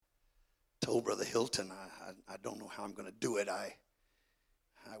told Brother Hilton, I don't know how I'm going to do it. I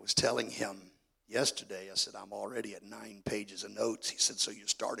was telling him yesterday, I said, I'm already at 9 pages of notes. He said, so you're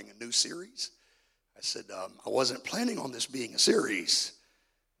starting a new series? I said, I wasn't planning on this being a series.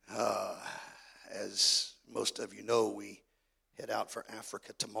 As most of you know, we head out for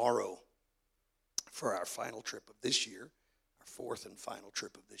Africa tomorrow for our final trip of this year, our fourth and final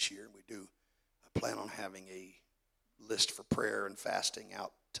trip of this year. We do plan on having a list for prayer and fasting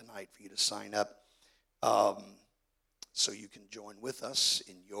out tonight for you to sign up, so you can join with us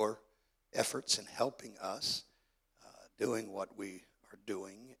in your efforts in helping us doing what we are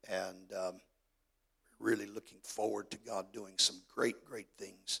doing, and really looking forward to God doing some great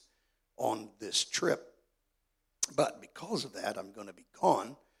things on this trip. But because of that, I'm going to be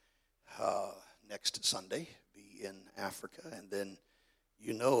gone next Sunday, be in Africa, and then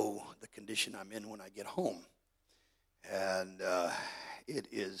you know the condition I'm in when I get home. And it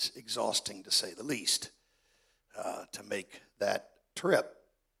is exhausting, to say the least, to make that trip.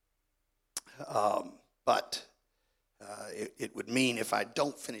 But it would mean if I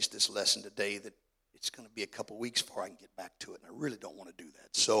don't finish this lesson today that it's going to be a couple weeks before I can get back to it, and I really don't want to do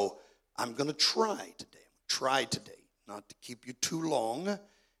that. So I'm going to try today not to keep you too long,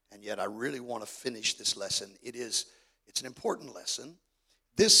 and yet I really want to finish this lesson. It's an important lesson.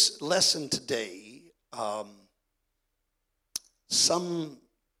 This lesson today, I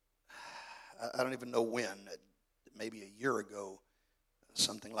don't even know when, maybe a year ago,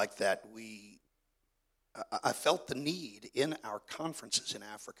 something like that, I felt the need in our conferences in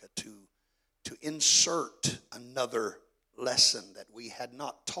Africa to insert another lesson that we had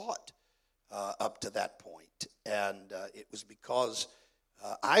not taught up to that point. And it was because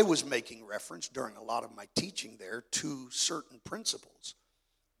I was making reference during a lot of my teaching there to certain principles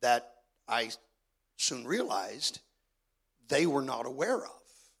that I soon realized they were not aware of,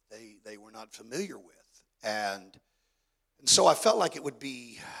 they were not familiar with. And so I felt like it would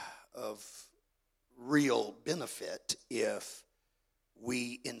be of real benefit if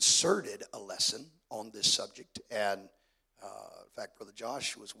we inserted a lesson on this subject. And in fact, Brother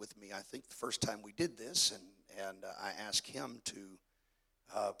Josh was with me, I think, the first time we did this, and I asked him to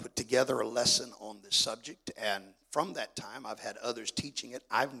put together a lesson on this subject. And from that time, I've had others teaching it.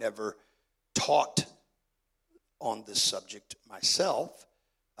 I've never taught on this subject myself,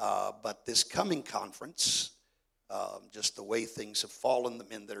 but this coming conference, just the way things have fallen, the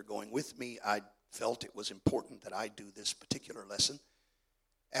men that are going with me, I felt it was important that I do this particular lesson.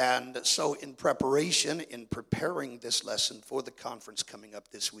 And so in preparing this lesson for the conference coming up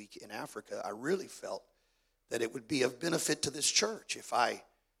this week in Africa, I really felt that it would be of benefit to this church if I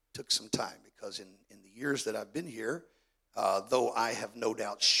took some time, because in the years that I've been here, though I have no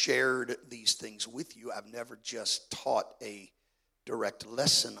doubt shared these things with you, I've never just taught a direct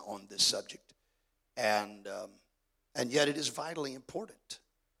lesson on this subject. And yet it is vitally important.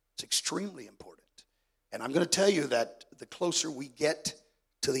 It's extremely important. And I'm going to tell you that the closer we get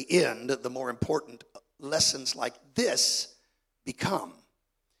to the end, the more important lessons like this become.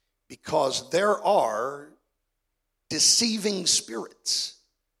 Because there are deceiving spirits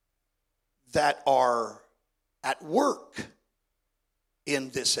that are at work in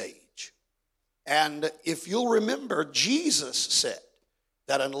this age. And if you'll remember, Jesus said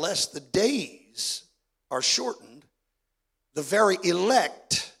that unless the days are shortened, the very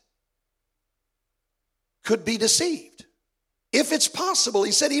elect could be deceived. If it's possible,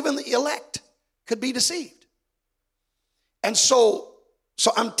 he said, even the elect could be deceived. And so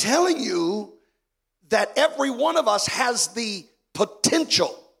I'm telling you that every one of us has the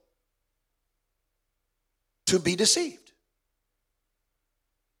potential to be deceived.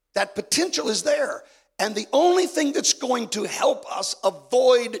 That potential is there. And the only thing that's going to help us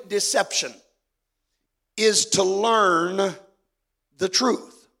avoid deception is to learn the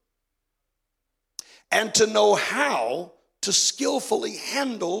truth and to know how to skillfully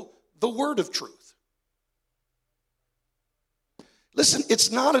handle the word of truth. Listen,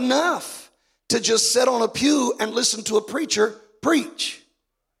 it's not enough to just sit on a pew and listen to a preacher preach.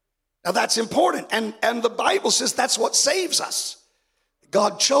 Now that's important, and the Bible says that's what saves us.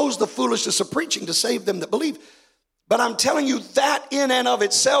 God chose the foolishness of preaching to save them that believe. But I'm telling you, that in and of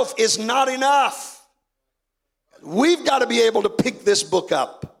itself is not enough. We've got to be able to pick this book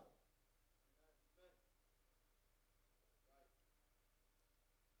up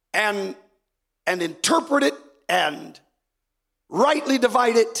and interpret it and rightly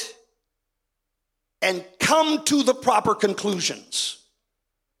divide it and come to the proper conclusions.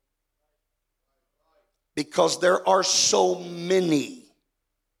 Because there are so many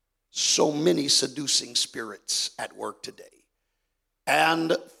seducing spirits at work today.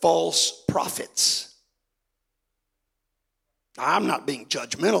 and false prophets. I'm not being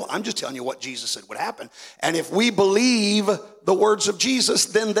judgmental. I'm just telling you what Jesus said would happen. And if we believe the words of Jesus,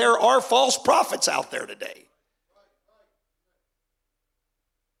 then there are false prophets out there today.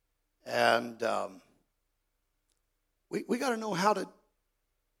 And we got to know how to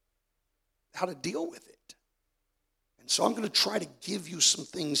deal with it. And so I'm going to try to give you some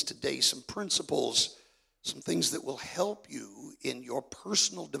things today, some principles, some things that will help you in your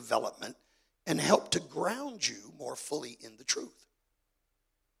personal development and help to ground you more fully in the truth.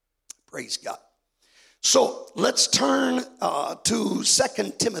 Praise God. So let's turn to 2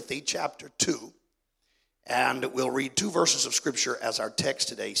 Timothy chapter 2, and we'll read 2 verses of Scripture as our text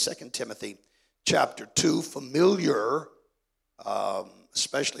today. 2 Timothy chapter 2, familiar,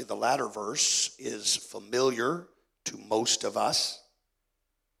 especially the latter verse, is familiar to most of us.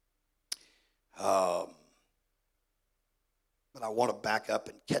 But I want to back up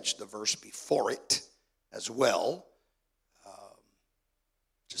and catch the verse before it as well,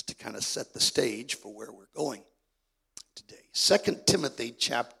 just to kind of set the stage for where we're going today. 2 Timothy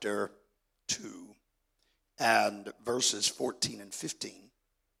chapter 2 and verses 14 and 15.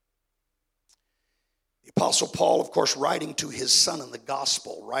 The Apostle Paul, of course, writing to his son in the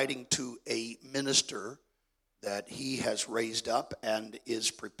gospel, writing to a minister that he has raised up and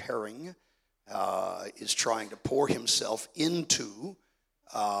is preparing, is trying to pour himself into,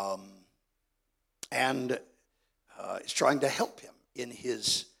 and is trying to help him in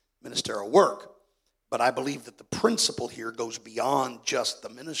his ministerial work. But I believe that the principle here goes beyond just the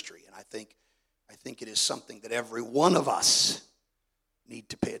ministry, and I think it is something that every one of us need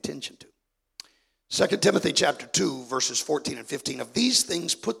to pay attention to. 2 Timothy chapter 2, verses 14 and 15, of these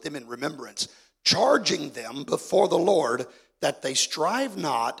things put them in remembrance, charging them before the Lord that they strive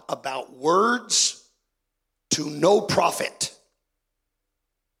not about words to no profit.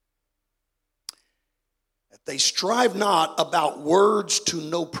 That they strive not about words to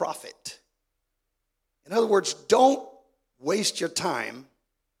no profit. In other words, don't waste your time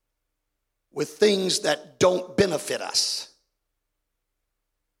with things that don't benefit us.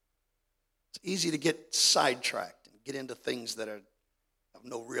 It's easy to get sidetracked and get into things that are of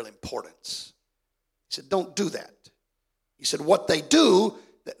no real importance. He said, don't do that. He said, what they do,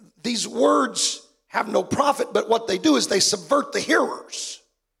 these words have no profit, but what they do is they subvert the hearers.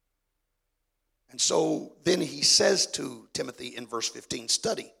 And so then he says to Timothy in verse 15,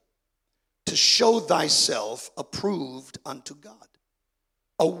 study to show thyself approved unto God,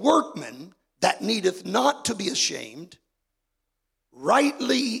 a workman that needeth not to be ashamed,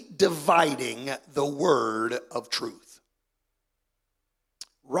 rightly dividing the word of truth.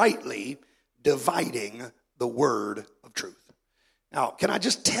 Rightly dividing the word of truth. Now, can I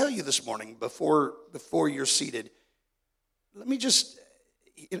just tell you this morning before you're seated, let me just,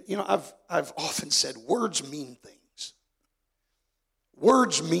 I've often said words mean things.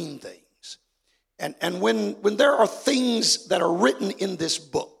 Words mean things. And when there are things that are written in this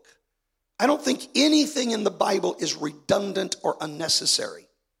book, I don't think anything in the Bible is redundant or unnecessary.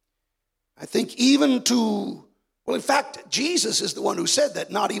 I think even in fact, Jesus is the one who said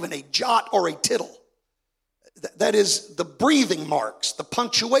that not even a jot or a tittle. That is the breathing marks, the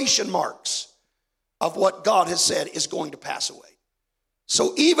punctuation marks of what God has said is going to pass away.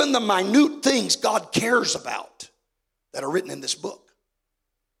 So even the minute things God cares about that are written in this book.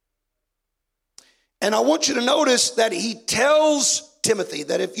 And I want you to notice that he tells Timothy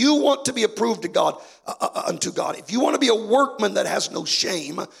that if you want to be approved to God, unto God, if you want to be a workman that has no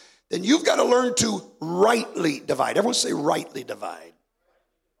shame, then you've got to learn to rightly divide. Everyone say rightly divide.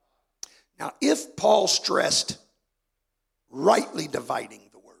 Now, if Paul stressed rightly dividing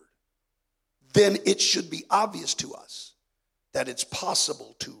the word, then it should be obvious to us that it's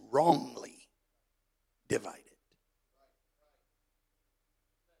possible to wrongly divide it.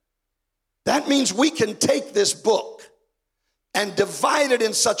 That means we can take this book and divide it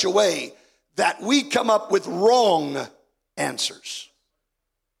in such a way that we come up with wrong answers.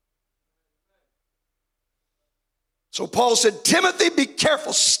 So Paul said, Timothy, be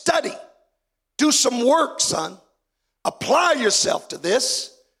careful, study, do some work, son. Apply yourself to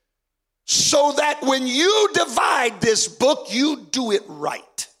this so that when you divide this book, you do it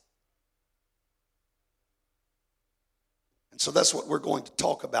right. And so that's what we're going to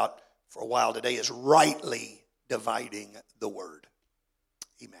talk about for a while today, is rightly dividing the word.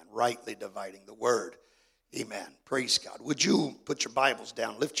 Amen. Rightly dividing the word. Amen. Praise God. Would you put your Bibles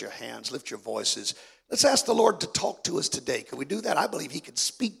down, lift your hands, lift your voices. Let's ask the Lord to talk to us today. Can we do that? I believe he could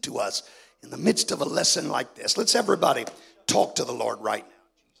speak to us in the midst of a lesson like this. Let's everybody talk to the Lord right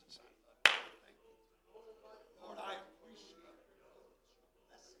now.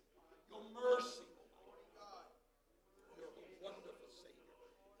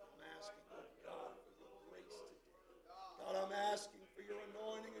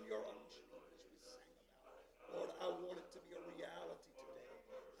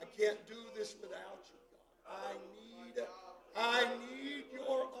 can't do this without you, God. I need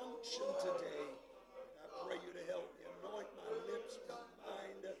your unction today. I pray you to help me. Anoint my lips, my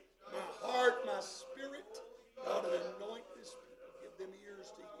mind, my heart, my spirit. God, and anoint this people. Give them ears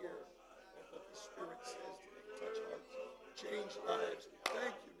to hear what the Spirit says today. Touch hearts, change lives.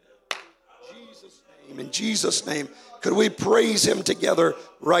 Thank you now. In Jesus' name. In Jesus' name. Could we praise him together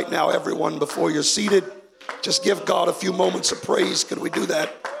right now, everyone, before you're seated? Just give God a few moments of praise. Could we do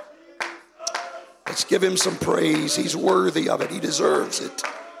that? Let's give him some praise. He's worthy of it. He deserves it.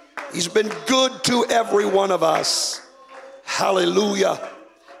 He's been good to every one of us. Hallelujah.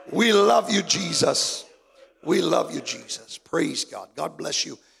 We love you, Jesus. We love you, Jesus. Praise God. God bless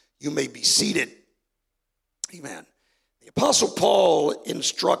you. You may be seated. Amen. The Apostle Paul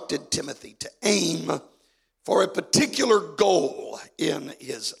instructed Timothy to aim for a particular goal in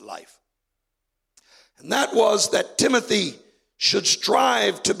his life. And that was that Timothy should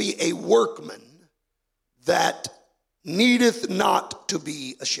strive to be a workman that needeth not to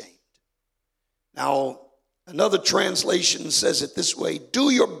be ashamed. Now, another translation says it this way: do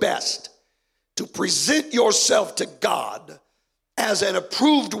your best to present yourself to God as an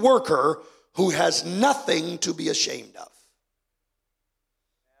approved worker who has nothing to be ashamed of.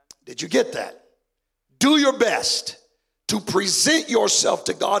 Did you get that? Do your best to present yourself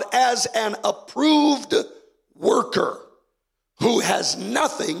to God as an approved worker who has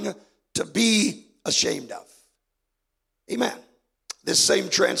nothing to be ashamed of. Amen. This same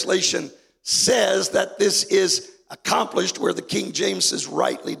translation says that this is accomplished where the King James is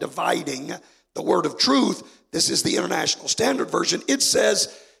rightly dividing the word of truth. This is the International Standard Version. It says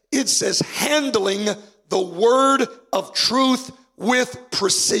handling the word of truth with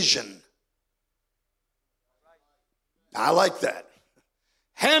precision. I like that.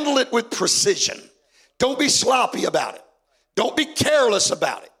 Handle it with precision. Don't be sloppy about it. Don't be careless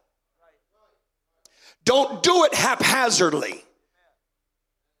about it. Don't do it haphazardly.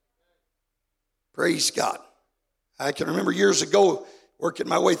 Praise God. I can remember years ago working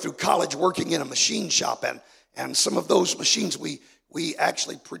my way through college, working in a machine shop, and some of those machines we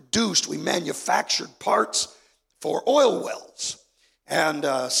actually produced, we manufactured parts for oil wells. And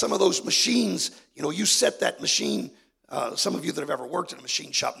some of those machines, you set that machine, some of you that have ever worked in a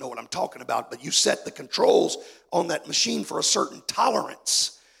machine shop know what I'm talking about, but you set the controls on that machine for a certain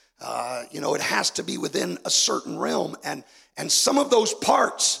tolerance. It has to be within a certain realm. And some of those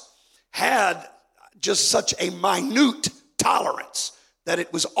parts had just such a minute tolerance that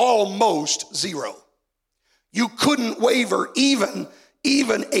it was almost zero. You couldn't waver even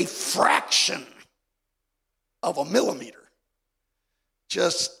a fraction of a millimeter.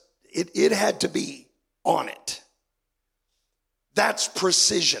 Just, it had to be on it. That's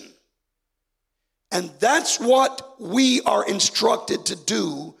precision. And that's what we are instructed to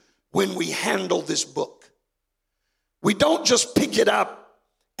do when we handle this book. We don't just pick it up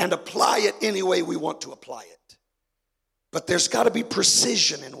and apply it any way we want to apply it. But there's got to be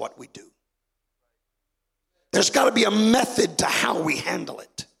precision in what we do. There's got to be a method to how we handle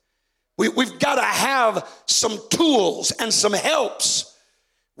it. We've got to have some tools and some helps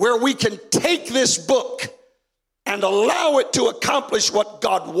where we can take this book and allow it to accomplish what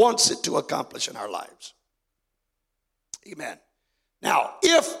God wants it to accomplish in our lives. Amen. Now,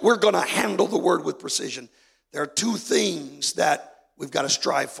 if we're going to handle the word with precision, there are two things that we've got to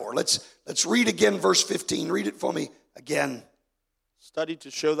strive for. Let's read again verse 15. Read it for me again. Study to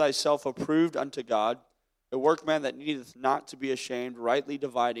show thyself approved unto God, a workman that needeth not to be ashamed, rightly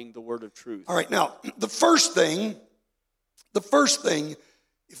dividing the word of truth. All right, now, the first thing,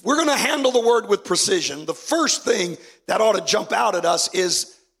 if we're going to handle the word with precision, the first thing that ought to jump out at us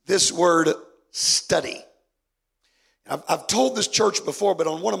is this word study. I've told this church before, but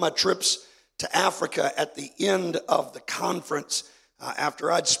on one of my trips to Africa at the end of the conference, after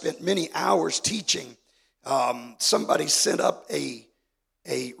I'd spent many hours teaching, somebody sent up a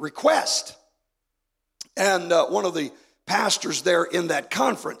request. And one of the pastors there in that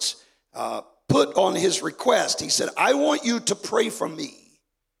conference put on his request, he said, I want you to pray for me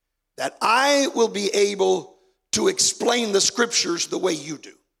that I will be able to explain the scriptures the way you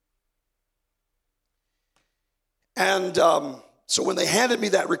do. And so when they handed me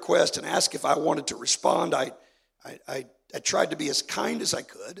that request and asked if I wanted to respond, I tried to be as kind as I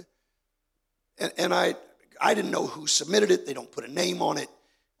could. And I didn't know who submitted it. They don't put a name on it.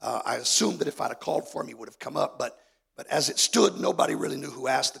 I assumed that if I'd have called for him, he would have come up. But as it stood, nobody really knew who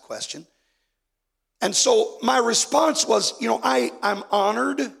asked the question. And so my response was, I'm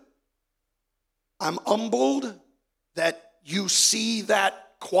honored. I'm humbled that you see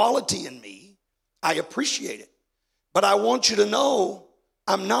that quality in me. I appreciate it. But I want you to know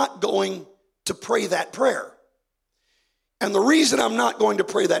I'm not going to pray that prayer. And the reason I'm not going to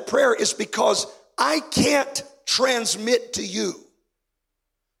pray that prayer is because I can't transmit to you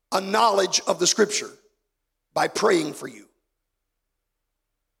a knowledge of the Scripture by praying for you.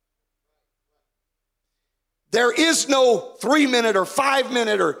 There is no 3-minute or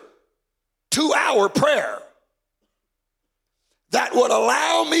 5-minute or 2-hour prayer that would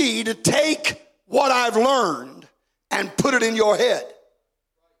allow me to take what I've learned and put it in your head.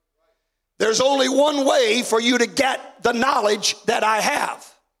 There's only one way for you to get the knowledge that I have.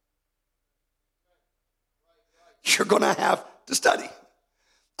 You're going to have to study.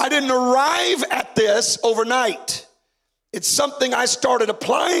 I didn't arrive at this overnight. It's something I started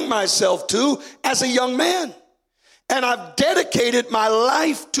applying myself to as a young man. And I've dedicated my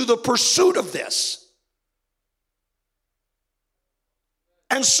life to the pursuit of this.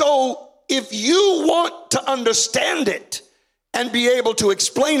 And so if you want to understand it and be able to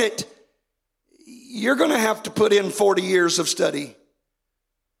explain it, you're going to have to put in 40 years of study.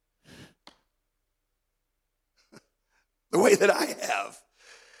 The way that I have.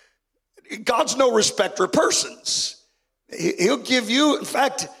 God's no respecter of persons. He'll give you, in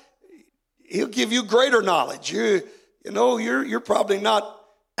fact, he'll give you greater knowledge. You're probably not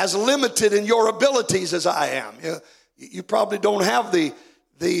as limited in your abilities as I am. You probably don't have the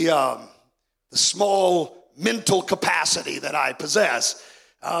small mental capacity that I possess.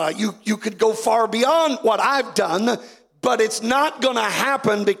 You could go far beyond what I've done, but it's not going to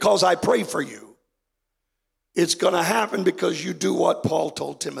happen because I pray for you. It's going to happen because you do what Paul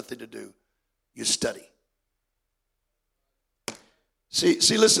told Timothy to do. You study.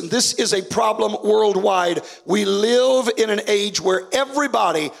 See, listen, this is a problem worldwide. We live in an age where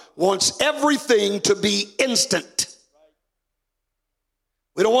everybody wants everything to be instant.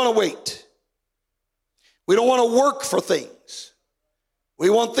 We don't want to wait. We don't want to work for things. We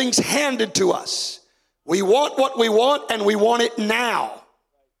want things handed to us. We want what we want, and we want it now.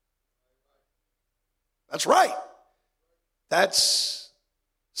 That's right. That's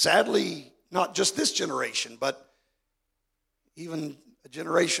sadly not just this generation, but even a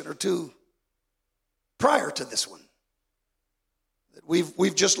generation or two prior to this one.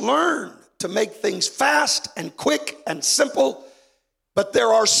 We've just learned to make things fast and quick and simple, but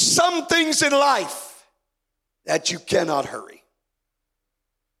there are some things in life that you cannot hurry.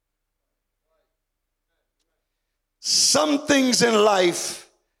 Some things in life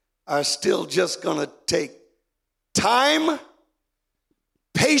are still just going to take time,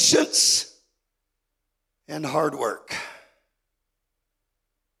 patience, and hard work.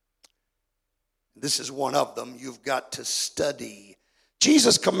 This is one of them. You've got to study.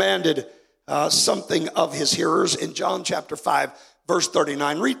 Jesus commanded something of his hearers in John chapter 5, verse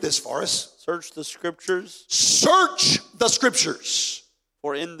 39. Read this for us. Search the Scriptures. Search the Scriptures.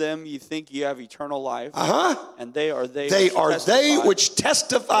 For in them you think you have eternal life. And they are which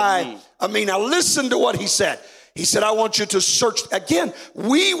testify. I mean, now listen to what he said. He said, I want you to search. Again,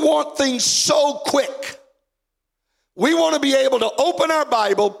 we want things so quick. We want to be able to open our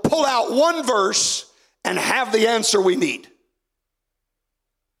Bible, pull out one verse, and have the answer we need.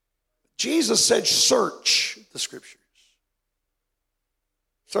 Jesus said, search the Scriptures.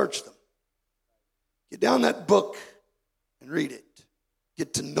 Search them. Get down that book and read it.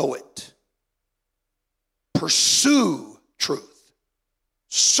 Get to know it. Pursue truth.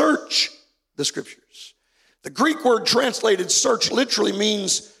 Search the Scriptures. The Greek word translated search literally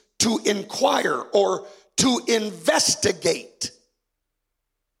means to inquire or to investigate.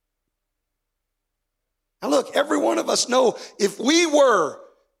 Now look, every one of us know if we were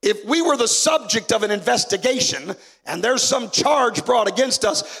the subject of an investigation and there's some charge brought against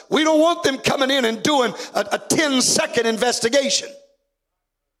us, we don't want them coming in and doing a 10-second investigation.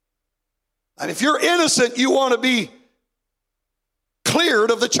 And if you're innocent, you want to be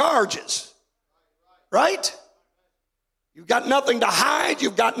cleared of the charges. Right? You've got nothing to hide.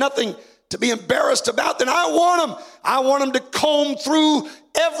 You've got nothing to be embarrassed about. Then I want them to comb through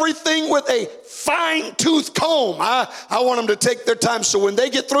everything with a fine-tooth comb. I want them to take their time so when they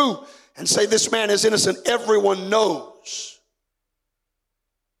get through and say this man is innocent, everyone knows.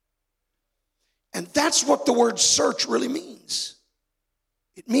 And that's what the word search really means.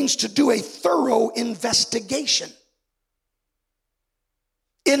 It means to do a thorough investigation.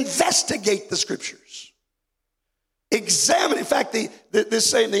 Investigate the Scriptures. Examine. In fact, this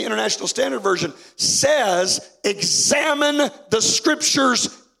saying, the International Standard Version says, examine the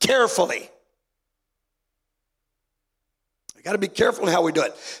Scriptures carefully. We got to be careful in how we do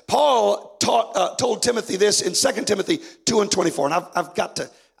it. Paul told Timothy this in 2 Timothy 2:24, and I've got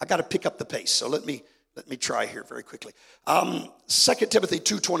to pick up the pace. So let me Let me try here very quickly. 2 Timothy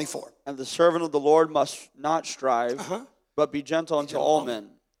 2:24. And the servant of the Lord must not strive, but be gentle unto all men,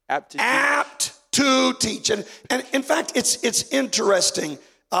 apt to teach. And in fact, it's interesting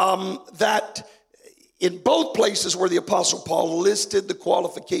that in both places where the Apostle Paul listed the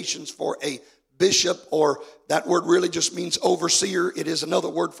qualifications for a bishop, or that word really just means overseer. It is another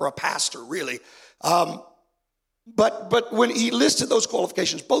word for a pastor, really. But when he listed those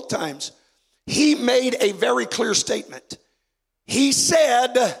qualifications both times, he made a very clear statement. He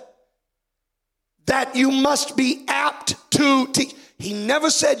said that you must be apt to teach. He never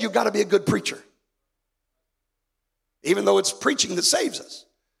said you've got to be a good preacher, even though it's preaching that saves us.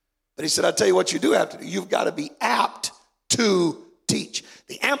 But he said, I'll tell you what you do have to do. You've got to be apt to teach.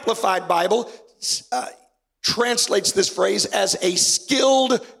 The Amplified Bible translates this phrase as a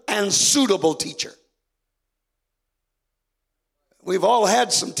skilled and suitable teacher. We've all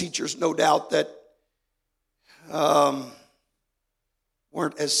had some teachers, no doubt, that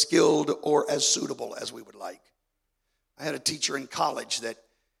weren't as skilled or as suitable as we would like. I had a teacher in college that,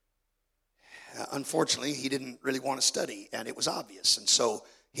 unfortunately, he didn't really want to study, and it was obvious. And so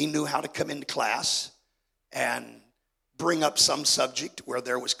he knew how to come into class and bring up some subject where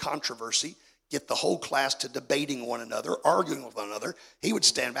there was controversy, get the whole class to debating one another, arguing with one another. He would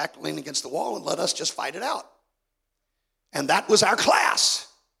stand back, lean against the wall, and let us just fight it out. And that was our class.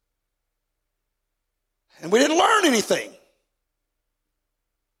 And we didn't learn anything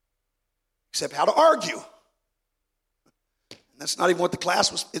except how to argue. And that's not even what the class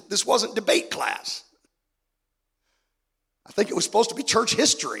was. This wasn't debate class. I think it was supposed to be church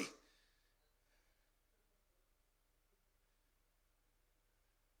history.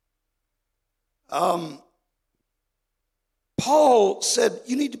 Paul said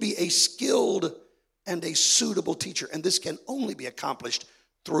you need to be a skilled and a suitable teacher, and this can only be accomplished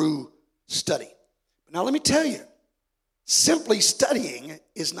through study. But now let me tell you, simply studying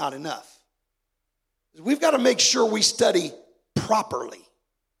is not enough. We've got to make sure we study properly.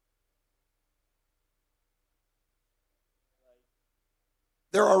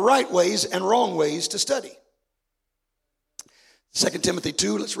 There are right ways and wrong ways to study. 2 Timothy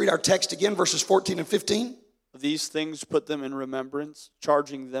 2, let's read our text again, verses 14 and 15. These things put them in remembrance,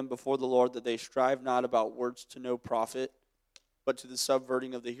 charging them before the Lord that they strive not about words to no profit, but to the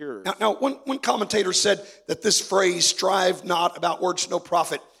subverting of the hearers. Now one commentator said that this phrase, strive not about words to no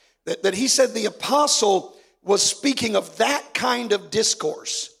profit, that he said the apostle was speaking of that kind of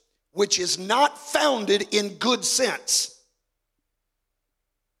discourse, which is not founded in good sense.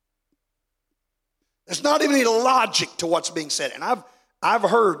 There's not even any logic to what's being said. And I've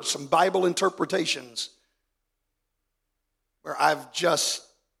heard some Bible interpretations where I've just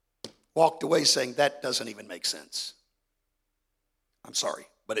walked away saying that doesn't even make sense. I'm sorry,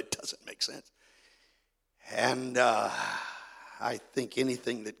 but it doesn't make sense. And I think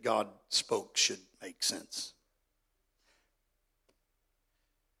anything that God spoke should make sense.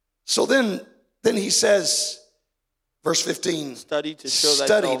 So then he says, verse 15, study to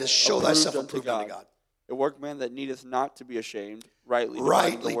show thyself approved unto God. A workman that needeth not to be ashamed, rightly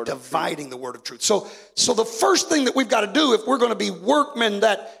dividing the word of truth. So the first thing that we've got to do if we're going to be workmen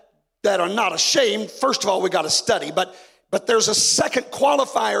that are not ashamed, first of all, we've got to study. But there's a second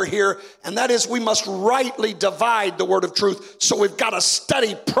qualifier here, and that is we must rightly divide the word of truth. So we've got to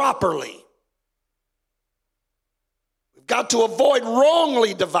study properly. We've got to avoid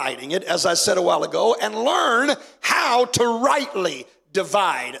wrongly dividing it, as I said a while ago, and learn how to rightly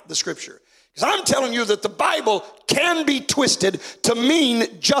divide the scripture. Because I'm telling you that the Bible can be twisted to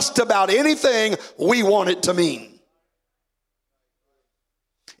mean just about anything we want it to mean.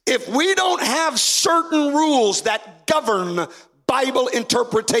 If we don't have certain rules that govern Bible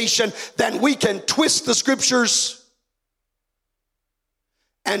interpretation, then we can twist the scriptures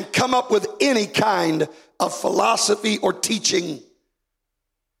and come up with any kind of philosophy or teaching.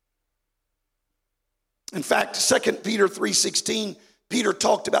 In fact, 2 Peter 3:16, Peter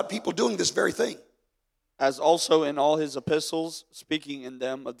talked about people doing this very thing. As also in all his epistles, speaking in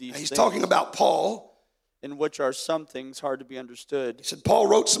them of these things. He's talking about Paul. In which are some things hard to be understood. He said Paul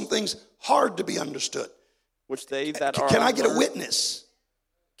wrote some things hard to be understood. Which they that are Can I get a witness?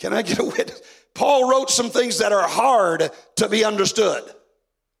 Can I get a witness? Paul wrote some things that are hard to be understood.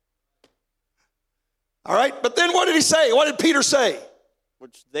 All right, but then what did he say? What did Peter say?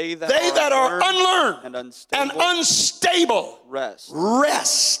 Which they that are unlearned and unstable rest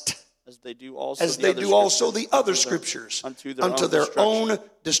as they do also the other scriptures unto their own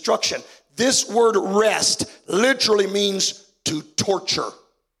destruction. This word rest literally means to torture.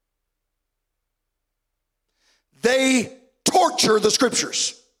 They torture the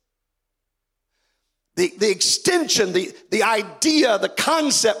scriptures. The extension, the idea, the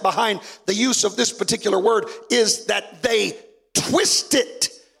concept behind the use of this particular word is that they twist it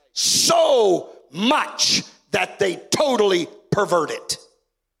so much that they totally pervert it.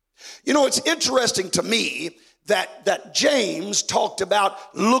 You know, it's interesting to me that James talked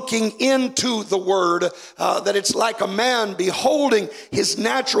about looking into the word, that it's like a man beholding his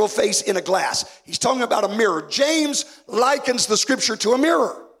natural face in a glass. He's talking about a mirror. James likens the scripture to a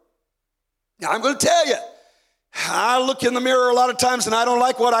mirror. Now, I'm going to tell you, I look in the mirror a lot of times and I don't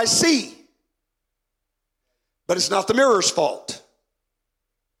like what I see. But it's not the mirror's fault.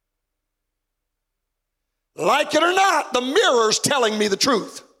 Like it or not, the mirror's telling me the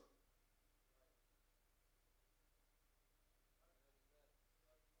truth.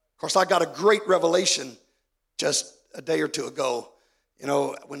 Of course, I got a great revelation just a day or two ago. You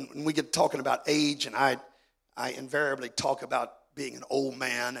know, when we get talking about age, and I invariably talk about being an old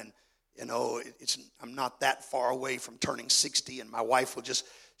man, and you know, I'm not that far away from turning 60, and my wife will just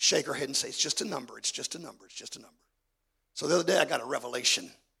shake her head and say, it's just a number, it's just a number, it's just a number. So the other day I got a revelation. I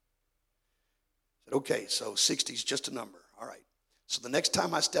said, okay, so 60 is just a number. All right. So the next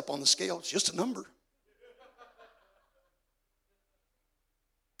time I step on the scale, it's just a number.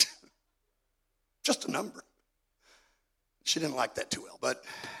 Just a number. She didn't like that too well, but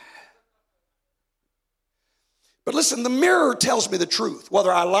listen, the mirror tells me the truth,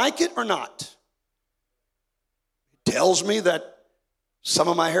 whether I like it or not. It tells me that some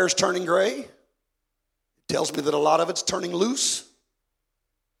of my hair is turning gray. It tells me that a lot of it's turning loose,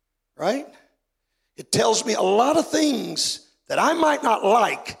 right? It tells me a lot of things that I might not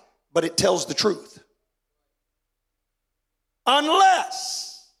like, but it tells the truth. Unless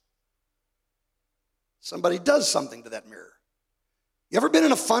somebody does something to that mirror. You ever been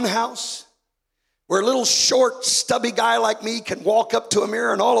in a fun house where a little short, stubby guy like me can walk up to a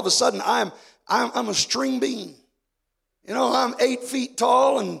mirror and all of a sudden I'm a string bean. You know, I'm 8 feet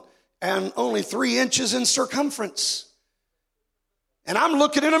tall and only 3 inches in circumference. And I'm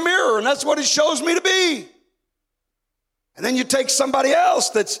looking in a mirror and that's what it shows me to be. And then you take somebody else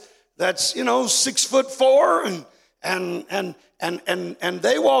that's you know 6'4" and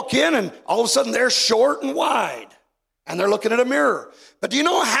they walk in and all of a sudden they're short and wide and they're looking at a mirror. But do you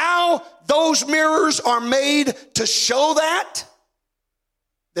know how those mirrors are made to show that?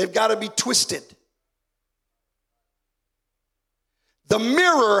 They've got to be twisted. The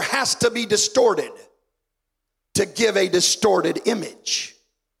mirror has to be distorted to give a distorted image.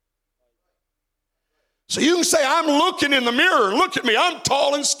 So you can say, I'm looking in the mirror and look at me, I'm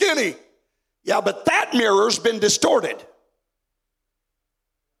tall and skinny. Yeah, but that mirror's been distorted.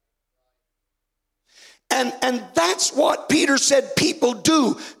 And that's what Peter said people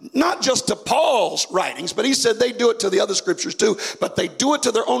do, not just to Paul's writings, but he said they do it to the other scriptures too, but they do it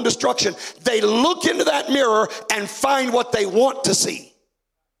to their own destruction. They look into that mirror and find what they want to see.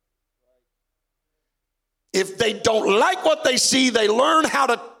 If they don't like what they see, they learn how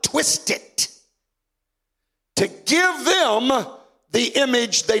to twist it to give them the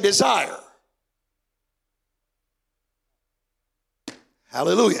image they desire.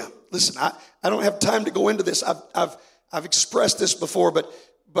 Hallelujah. Listen, I don't have time to go into this. I've expressed this before,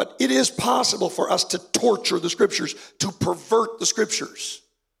 but it is possible for us to torture the scriptures, to pervert the scriptures,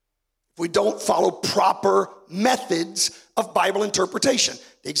 if we don't follow proper methods of Bible interpretation.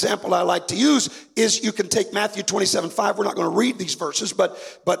 The example I like to use is you can take Matthew 27:5. We're not going to read these verses,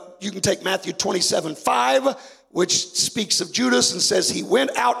 but you can take Matthew 27:5, which speaks of Judas and says he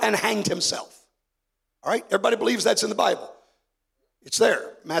went out and hanged himself. All right, everybody believes that's in the Bible. It's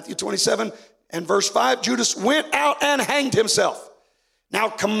there. Matthew 27 and verse 5, Judas went out and hanged himself. Now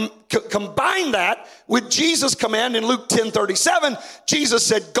combine that with Jesus' command in Luke 10:37. Jesus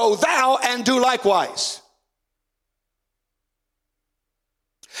said, go thou and do likewise.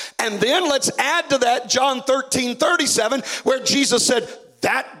 And then let's add to that John 13:37, where Jesus said,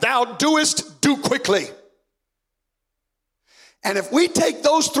 that thou doest, do quickly. And if we take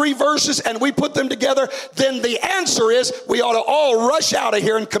those 3 verses and we put them together, then the answer is we ought to all rush out of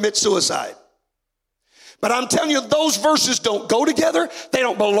here and commit suicide. But I'm telling you, those verses don't go together. They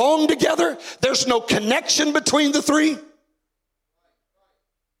don't belong together. There's no connection between the 3.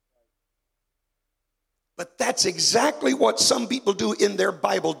 But that's exactly what some people do in their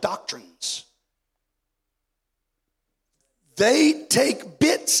Bible doctrines. They take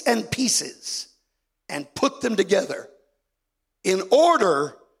bits and pieces and put them together in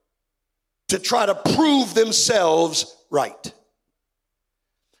order to try to prove themselves right.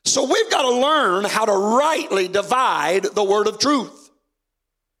 So we've got to learn how to rightly divide the word of truth.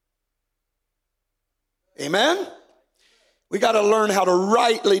 Amen? We got to learn how to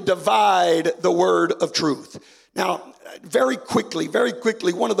rightly divide the word of truth. Now, very quickly,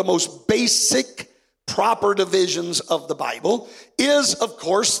 one of the most basic proper divisions of the Bible is, of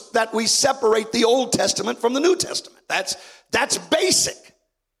course, that we separate the Old Testament from the New Testament. That's basic.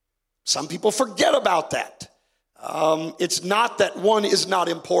 Some people forget about that. It's not that one is not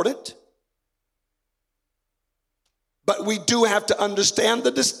important, but we do have to understand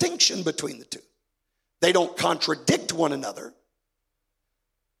the distinction between the two. They don't contradict one another.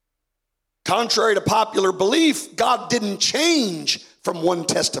 Contrary to popular belief, God didn't change from one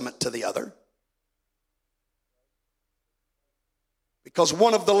testament to the other. Because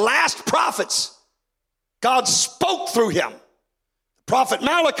one of the last prophets, God spoke through him. The prophet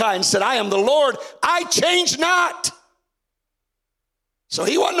Malachi, and said, I am the Lord, I change not. So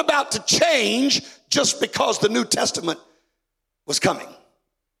he wasn't about to change just because the New Testament was coming.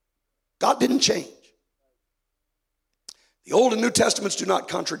 God didn't change. The Old and New Testaments do not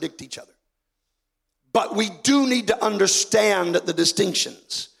contradict each other. But we do need to understand the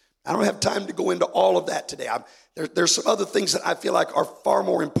distinctions. I don't have time to go into all of that today. There's some other things that I feel like are far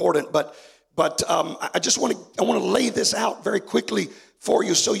more important, but I just want to lay this out very quickly for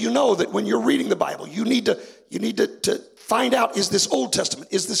you, so you know that when you're reading the Bible, you need to find out, is this Old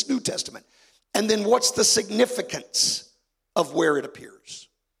Testament, is this New Testament, and then what's the significance of where it appears.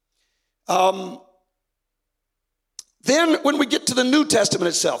 Then when we get to the New Testament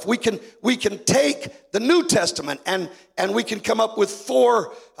itself, we can take the New Testament and we can come up with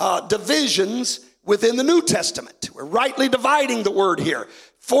four divisions within the New Testament. We're rightly dividing the word here.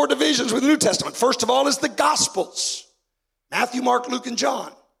 Four divisions within the New Testament. First of all is the Gospels. Matthew, Mark, Luke, and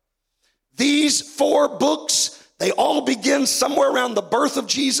John. These four books, they all begin somewhere around the birth of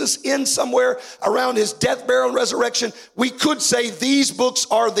Jesus, end somewhere around his death, burial, and resurrection. We could say these books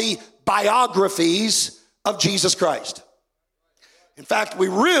are the biographies of Jesus Christ. In fact,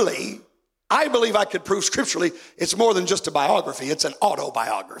 I believe I could prove scripturally it's more than just a biography, it's an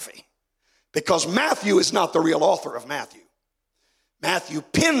autobiography. Because Matthew is not the real author of Matthew. Matthew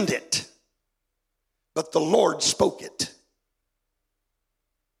penned it, but the Lord spoke it.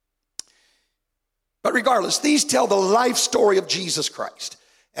 But regardless, these tell the life story of Jesus Christ.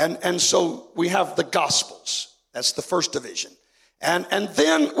 And so we have the Gospels. That's the first division. And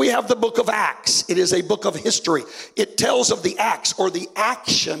then we have the book of Acts. It is a book of history. It tells of the acts or the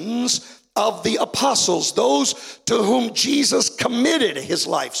actions of the apostles, those to whom Jesus committed his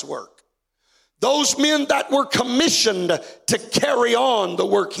life's work. Those men that were commissioned to carry on the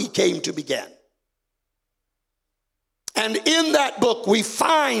work he came to begin. And in that book, we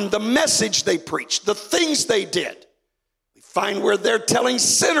find the message they preached, the things they did. We find where they're telling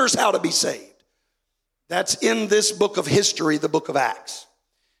sinners how to be saved. That's in this book of history, the book of Acts.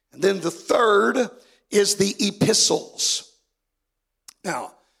 And then the third is the epistles.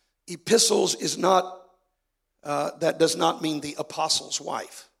 Now, epistles is not, that does not mean the apostle's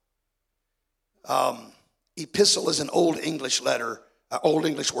wife. Epistle is an Old English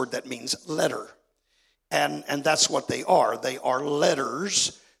word that means letter. And that's what they are. They are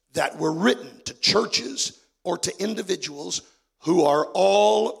letters that were written to churches or to individuals who are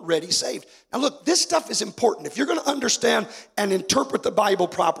already saved. Now look, this stuff is important. If you're going to understand and interpret the Bible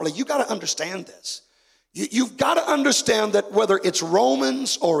properly, you got to understand this. You've got to understand that whether it's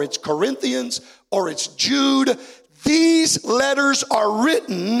Romans or it's Corinthians or it's Jude, these letters are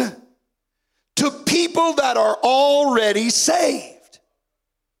written to people that are already saved.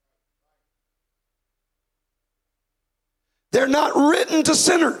 They're not written to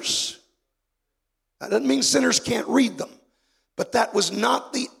sinners. That doesn't mean sinners can't read them. But that was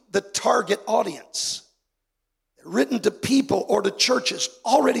not the target audience. They're written to people or to churches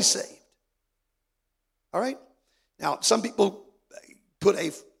already saved. All right? Now, some people put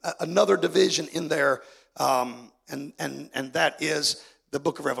another division in there, and that is the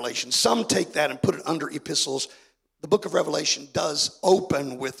book of Revelation. Some take that and put it under epistles. The book of Revelation does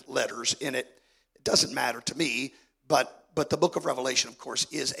open with letters in it. It doesn't matter to me, but the book of Revelation, of course,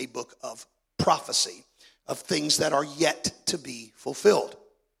 is a book of prophecy, of things that are yet to be fulfilled.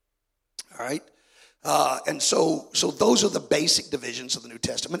 All right? And so those are the basic divisions of the New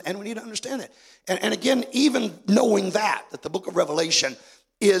Testament, and we need to understand it. And again, even knowing that the book of Revelation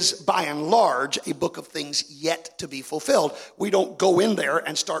is by and large a book of things yet to be fulfilled, we don't go in there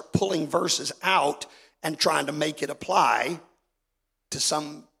and start pulling verses out and trying to make it apply to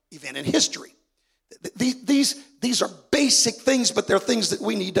some event in history. These are basic things, but they're things that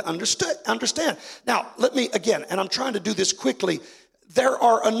we need to understand. Now, let me, again, and I'm trying to do this quickly, there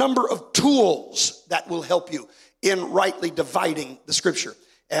are a number of tools that will help you in rightly dividing the scripture.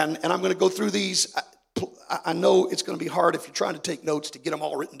 And I'm going to go through these. I know it's going to be hard if you're trying to take notes to get them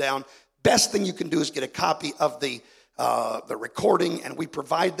all written down. Best thing you can do is get a copy of the recording, and we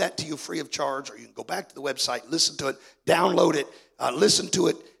provide that to you free of charge, or you can go back to the website, listen to it, download it, listen to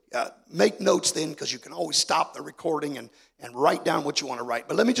it, make notes then, because you can always stop the recording and write down what you want to write.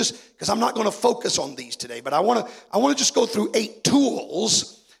 But let me just, because I'm not going to focus on these today, but I want to just go through 8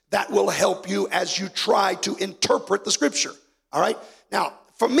 tools that will help you as you try to interpret the Scripture. All right? Now,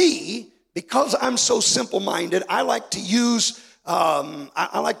 for me, because I'm so simple-minded, I like to use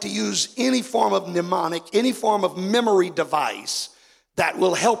any form of mnemonic, any form of memory device that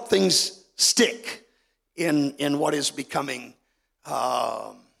will help things stick in what is becoming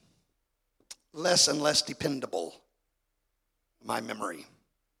less and less dependable, my memory.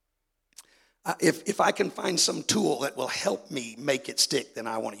 If I can find some tool that will help me make it stick, then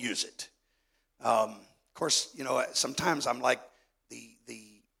I want to use it. Of course, sometimes I'm like the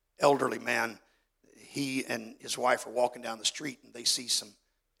elderly man. He and his wife are walking down the street, and they see some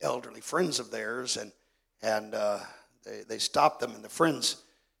elderly friends of theirs, and they stopped them, and the friends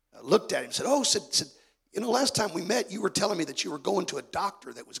looked at him and said, last time we met, you were telling me that you were going to a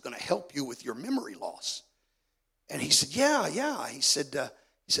doctor that was going to help you with your memory loss. And he said, yeah. He said,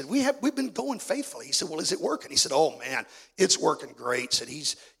 we've been going faithfully. He said, well, is it working? He said, oh man, it's working great. He said,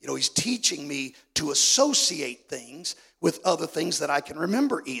 he's teaching me to associate things with other things that I can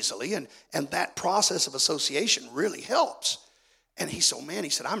remember easily. And that process of association really helps. And he said, oh man, he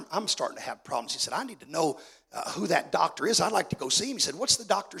said, I'm starting to have problems. He said, I need to know who that doctor is. I'd like to go see him. He said, what's the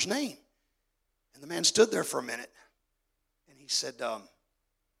doctor's name? And the man stood there for a minute. And he said,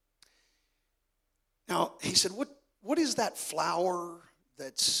 now, he said, what is that flower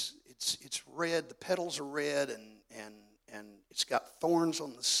that's red, the petals are red, and it's got thorns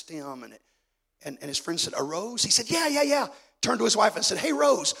on the stem, and his friend said, a rose? He said, yeah. Turned to his wife and said, hey,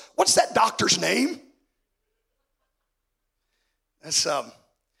 Rose, what's that doctor's name? That's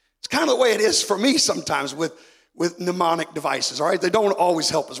it's kind of the way it is for me sometimes with mnemonic devices, all right? They don't always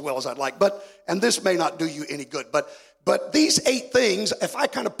help as well as I'd like, and this may not do you any good, but these 8 things, if I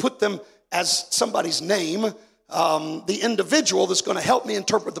kind of put them as somebody's name, the individual that's going to help me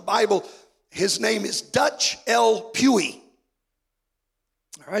interpret the Bible, his name is Dutch L. Puey.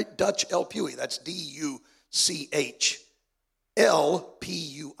 All right, Dutch L. Puey. That's D-U-C-H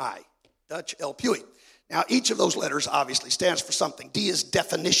L-P-U-I. Dutch L. Puey. Now, each of those letters obviously stands for something. D is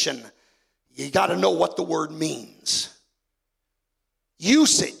definition. You got to know what the word means.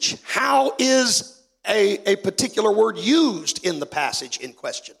 Usage. How is a particular word used in the passage in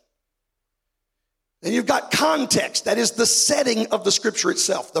question? Then you've got context. That is the setting of the Scripture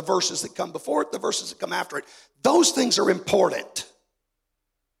itself. The verses that come before it, the verses that come after it. Those things are important.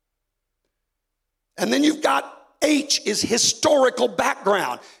 And then you've got H is historical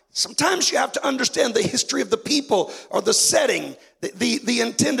background. Sometimes you have to understand the history of the people or the setting, the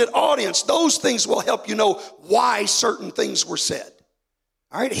intended audience. Those things will help you know why certain things were said.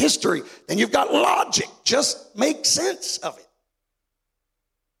 All right, history. Then you've got logic. Just make sense of it.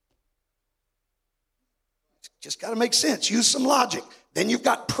 Just got to make sense. Use some logic. Then you've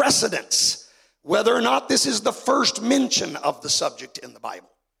got precedence. Whether or not this is the first mention of the subject in the Bible.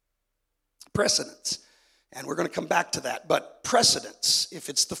 Precedence. And we're going to come back to that. But precedence, if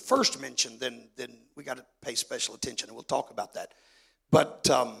it's the first mention, then we got to pay special attention, and we'll talk about that. But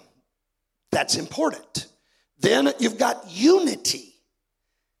that's important. Then you've got unity.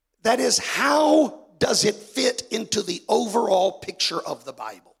 That is, how does it fit into the overall picture of the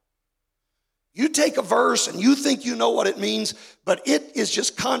Bible? You take a verse and you think you know what it means, but it is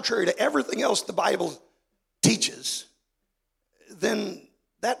just contrary to everything else the Bible teaches, then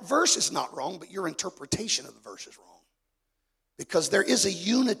that verse is not wrong, but your interpretation of the verse is wrong. Because there is a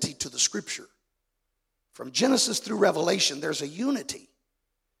unity to the Scripture. From Genesis through Revelation, there's a unity.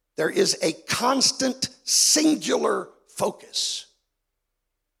 There is a constant, singular focus.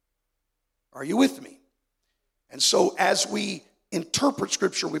 Are you with me? And so as we interpret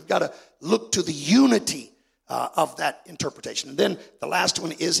Scripture, we've got to look to the unity of that interpretation. And then the last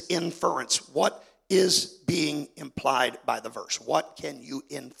one is inference. What is being implied by the verse? What can you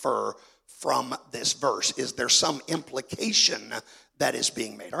infer from this verse? Is there some implication that is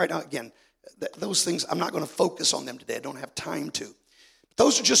being made? All right, now again, those things, I'm not going to focus on them today. I don't have time to. But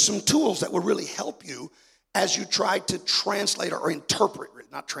those are just some tools that will really help you as you try to translate or interpret,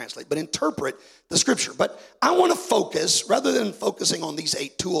 not translate, but interpret the Scripture. But I want to focus, rather than focusing on these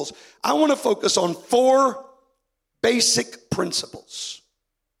 8 tools, I want to focus on 4 basic principles.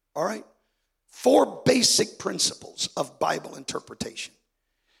 All right? 4 basic principles of Bible interpretation.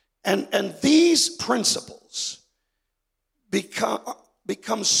 And these principles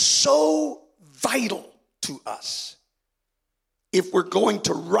become so vital to us if we're going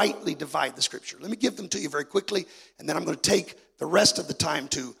to rightly divide the Scripture. Let me give them to you very quickly, and then I'm going to take the rest of the time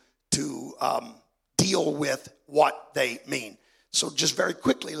to deal with what they mean. So just very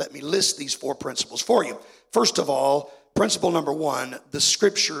quickly, let me list these 4 principles for you. First of all, principle number 1, the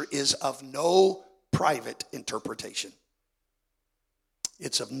Scripture is of no private interpretation.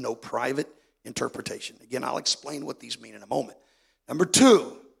 It's of no private interpretation. Again, I'll explain what these mean in a moment. Number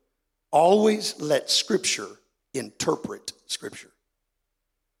 2, always let Scripture interpret Scripture.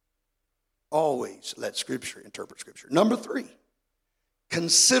 Always let Scripture interpret Scripture. Number 3,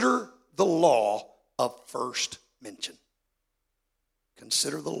 consider the law of first mention.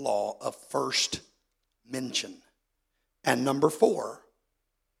 Consider the law of first mention. And number 4,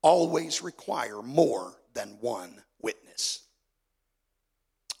 always require more than one witness.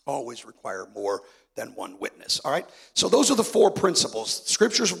 Always require more than one witness. All right? So those are the 4 principles.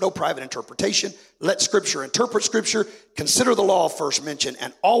 Scriptures of no private interpretation. Let Scripture interpret Scripture. Consider the law of first mention.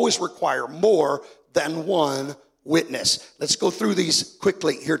 And always require more than one witness. Let's go through these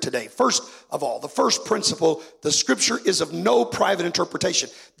quickly here today. First of all, the first principle, the Scripture is of no private interpretation.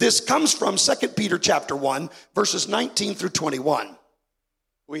 This comes from 2 Peter chapter 1, verses 19 through 21.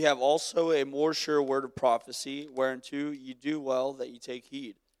 We have also a more sure word of prophecy, whereunto you do well that you take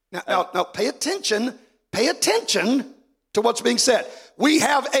heed. Now, pay attention to what's being said. We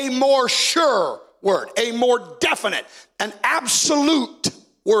have a more sure word, a more definite, an absolute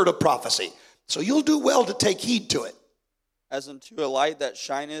word of prophecy. So you'll do well to take heed to it. As unto a light that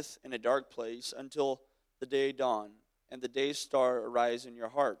shineth in a dark place until the day dawn, and the day star arise in your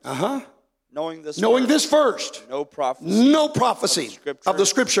heart. Knowing this first, no prophecy of the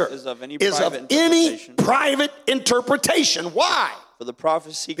Scripture is of any private interpretation. Why? For the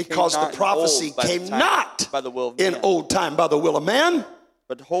prophecy because the prophecy came not in old time by the will of man,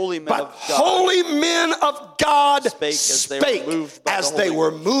 but holy men of God spake as they were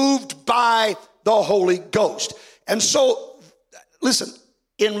moved by the Holy Ghost. And so, listen,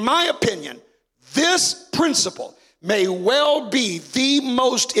 in my opinion, this principle may well be the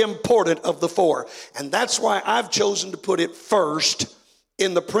most important of the 4. And that's why I've chosen to put it first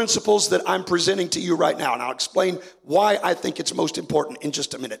in the principles that I'm presenting to you right now. And I'll explain why I think it's most important in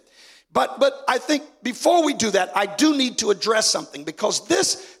just a minute. But I think before we do that, I do need to address something, because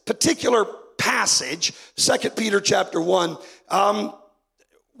this particular passage, 2 Peter chapter 1,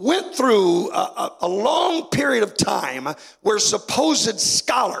 went through a long period of time where supposed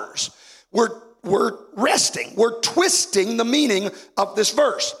scholars were twisting the meaning of this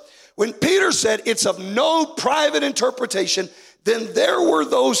verse. When Peter said it's of no private interpretation, then there were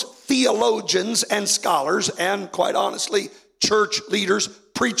those theologians and scholars and, quite honestly, church leaders,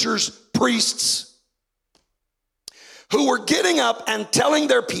 preachers, priests, who were getting up and telling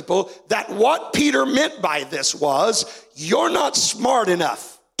their people that what Peter meant by this was, you're not smart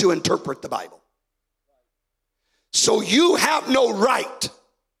enough to interpret the Bible. So you have no right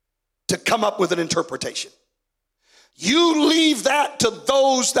to come up with an interpretation. You leave that to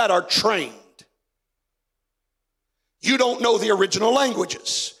those that are trained. You don't know the original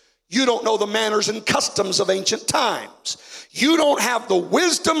languages. You don't know the manners and customs of ancient times. You don't have the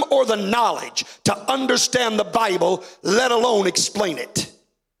wisdom or the knowledge to understand the Bible, let alone explain it.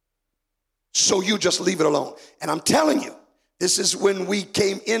 So you just leave it alone. And I'm telling you, this is when we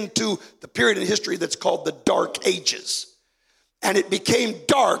came into the period in history that's called the Dark Ages. And it became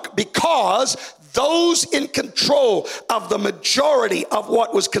dark because those in control of the majority of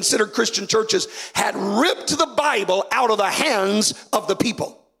what was considered Christian churches had ripped the Bible out of the hands of the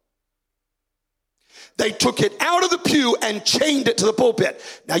people. They took it out of the pew and chained it to the pulpit.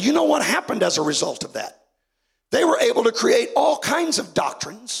 Now, you know what happened as a result of that? They were able to create all kinds of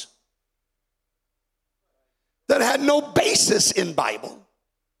doctrines that had no basis in Bible.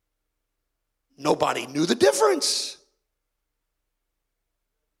 Nobody knew the difference.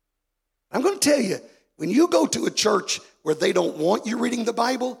 I'm going to tell you, when you go to a church where they don't want you reading the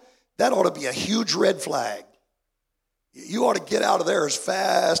Bible, that ought to be a huge red flag. You ought to get out of there as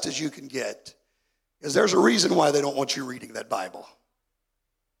fast as you can get, because there's a reason why they don't want you reading that Bible.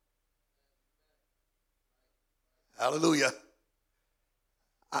 Hallelujah.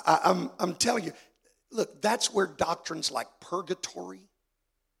 I'm telling you, look, that's where doctrines like purgatory,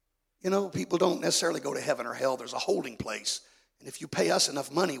 people don't necessarily go to heaven or hell. There's a holding place. And if you pay us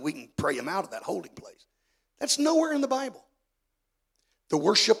enough money, we can pray them out of that holding place. That's nowhere in the Bible. The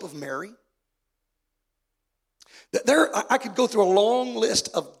worship of Mary. I could go through a long list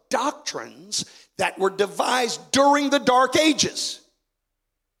of doctrines that were devised during the Dark Ages.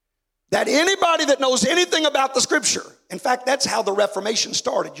 That anybody that knows anything about the Scripture, in fact, that's how the Reformation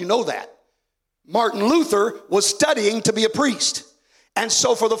started. You know that. Martin Luther was studying to be a priest. And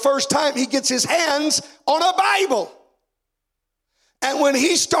so for the first time, he gets his hands on a Bible. And when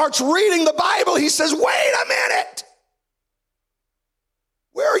he starts reading the Bible, he says, wait a minute.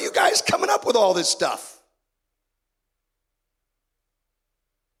 Where are you guys coming up with all this stuff?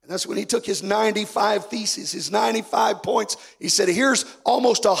 And that's when he took his 95 theses, his 95 points. He said, here's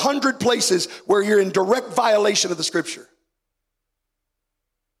almost 100 places where you're in direct violation of the Scripture.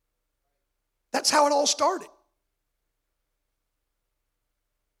 That's how it all started.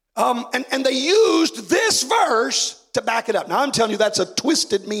 And they used this verse to back it up. Now, I'm telling you, that's a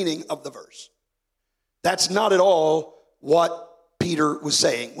twisted meaning of the verse. That's not at all what Peter was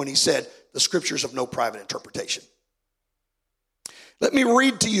saying when he said the Scriptures of no private interpretation. Let me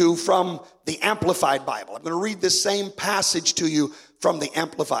read to you from the Amplified Bible. I'm going to read this same passage to you from the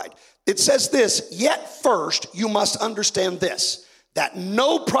Amplified. It says this, yet first you must understand this, that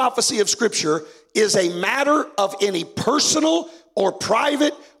no prophecy of Scripture is a matter of any personal or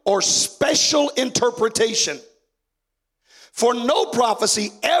private or special interpretation. For no prophecy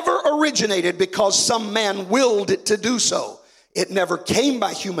ever originated because some man willed it to do so. It never came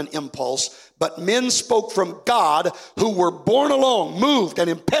by human impulse, but men spoke from God who were borne along, moved and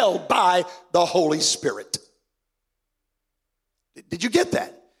impelled by the Holy Spirit. Did you get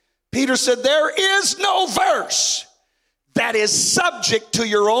that? Peter said there is no verse that is subject to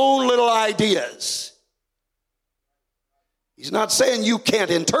your own little ideas. He's not saying you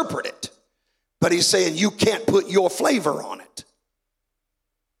can't interpret it, but he's saying you can't put your flavor on it.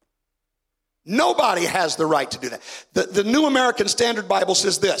 Nobody has the right to do that. The New American Standard Bible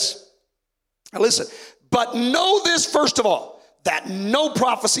says this. Now listen, but know this first of all, that no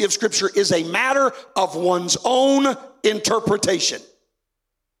prophecy of Scripture is a matter of one's own interpretation.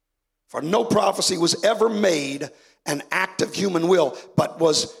 For no prophecy was ever made an act of human will,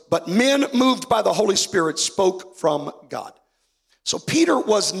 but men moved by the Holy Spirit spoke from God. So Peter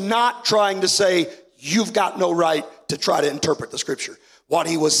was not trying to say, you've got no right to try to interpret the Scripture. What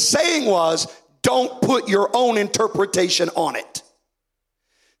he was saying was, don't put your own interpretation on it.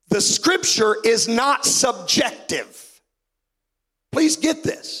 The Scripture is not subjective. Please get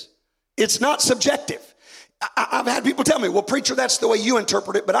this. It's not subjective. I've had people tell me, well, preacher, that's the way you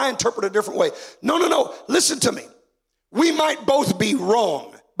interpret it, but I interpret it a different way. No. Listen to me. We might both be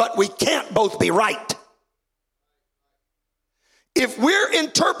wrong, but we can't both be right. If we're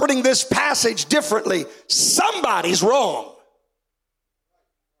interpreting this passage differently, somebody's wrong.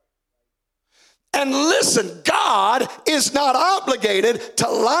 And listen, God is not obligated to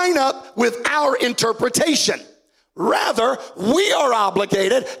line up with our interpretation. Rather, we are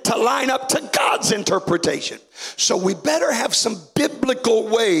obligated to line up to God's interpretation. So we better have some biblical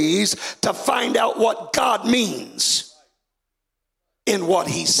ways to find out what God means in what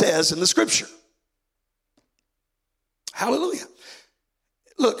he says in the Scripture. Hallelujah.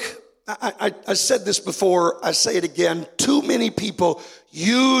 Look, I said this before, I say it again. Too many people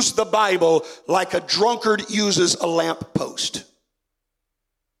use the Bible like a drunkard uses a lamp post.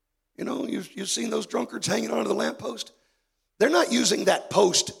 You know, you've seen those drunkards hanging onto the lamp post? They're not using that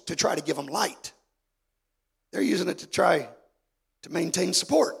post to try to give them light. They're using it to try to maintain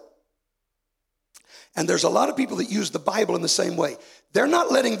support. And there's a lot of people that use the Bible in the same way. They're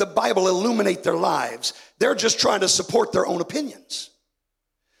not letting the Bible illuminate their lives. They're just trying to support their own opinions.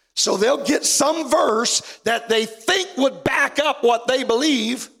 So they'll get some verse that they think would back up what they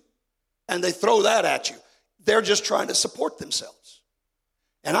believe, and they throw that at you. They're just trying to support themselves.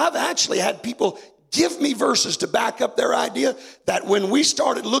 And I've actually had people give me verses to back up their idea that when we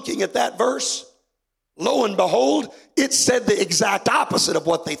started looking at that verse, lo and behold, it said the exact opposite of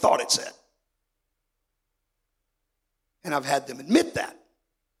what they thought it said. And I've had them admit that.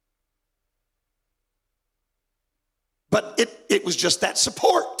 But it was just that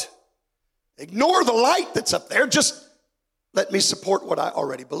support. Ignore the light that's up there. Just let me support what I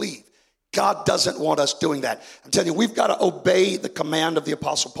already believe. God doesn't want us doing that. I'm telling you, we've got to obey the command of the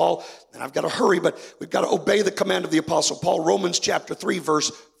Apostle Paul. And I've got to hurry, but we've got to obey the command of the Apostle Paul. Romans chapter 3, verse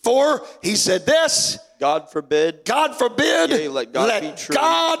 4. He said this. God forbid. Yea, let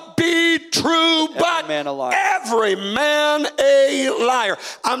God be true, but every man a liar.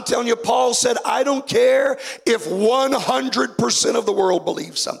 I'm telling you, Paul said, I don't care if 100% of the world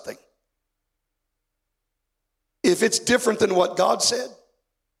believes something. If it's different than what God said,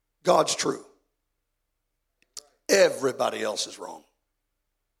 God's true. Everybody else is wrong.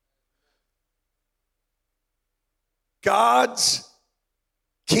 God's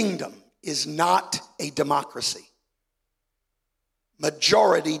kingdom is not a democracy.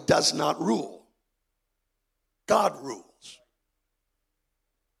 Majority does not rule. God rules.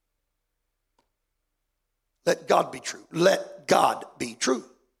 Let God be true. Let God be true.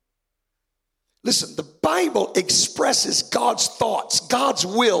 Listen, the Bible expresses God's thoughts, God's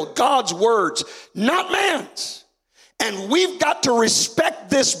will, God's words, not man's. And we've got to respect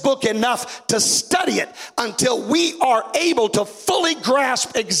this book enough to study it until we are able to fully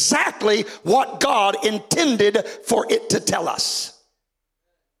grasp exactly what God intended for it to tell us.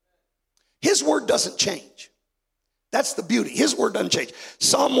 His word doesn't change. That's the beauty. His word doesn't change.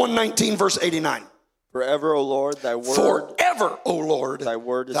 Psalm 119, verse 89. Forever, O Lord, thy word. Forever, O Lord, thy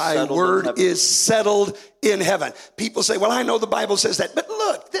word is settled in heaven. People say, well, I know the Bible says that. But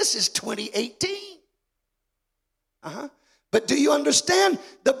look, this is 2018. But do you understand?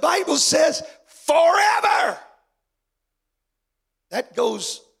 The Bible says forever. That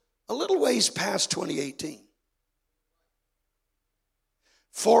goes a little ways past 2018.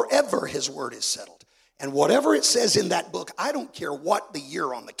 Forever his word is settled. And whatever it says in that book, I don't care what the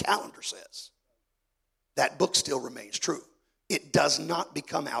year on the calendar says. That book still remains true. It does not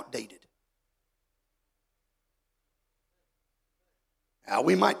become outdated. Now,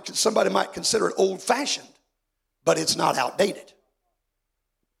 somebody might consider it old-fashioned, but it's not outdated.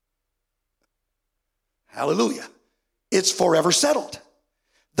 Hallelujah. It's forever settled.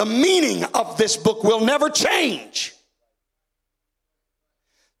 The meaning of this book will never change.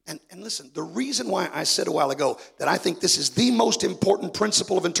 And listen, the reason why I said a while ago that I think this is the most important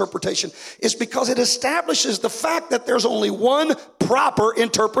principle of interpretation is because it establishes the fact that there's only one proper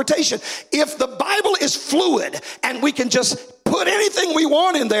interpretation. If the Bible is fluid and we can just put anything we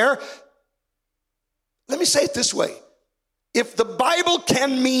want in there, let me say it this way. If the Bible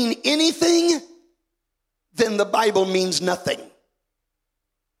can mean anything, then the Bible means nothing.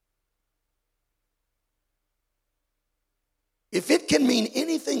 If it can mean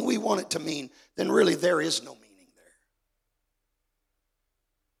anything we want it to mean, then really there is no meaning there.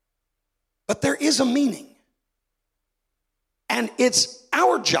 But there is a meaning. And it's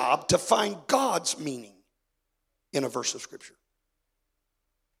our job to find God's meaning in a verse of Scripture.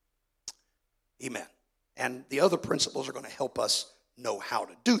 Amen. And the other principles are going to help us know how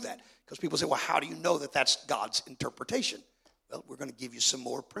to do that. Because people say, well, how do you know that that's God's interpretation? Well, we're going to give you some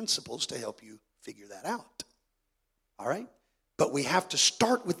more principles to help you figure that out. All right? But we have to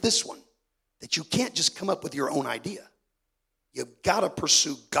start with this one, that you can't just come up with your own idea. You've got to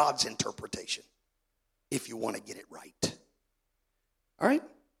pursue God's interpretation if you want to get it right. All right?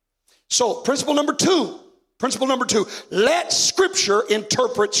 So, principle number two, let Scripture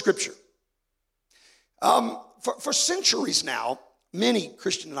interpret Scripture. For centuries now, many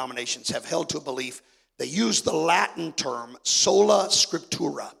Christian denominations have held to a belief. They use the Latin term sola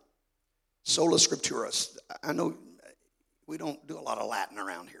scriptura. Sola scriptura. I know we don't do a lot of Latin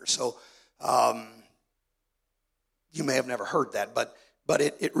around here, so you may have never heard that, but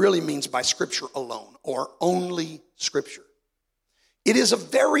it really means by Scripture alone, or only Scripture. It is a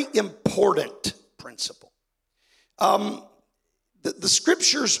very important principle. The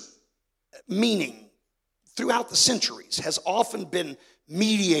Scripture's meaning throughout the centuries has often been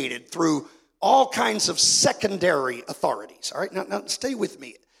mediated through all kinds of secondary authorities. All right, now stay with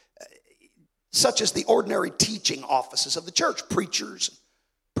me. Such as the ordinary teaching offices of the church, preachers,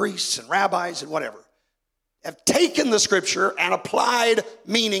 priests, and rabbis, and whatever, have taken the Scripture and applied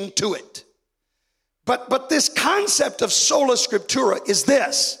meaning to it. But this concept of sola scriptura is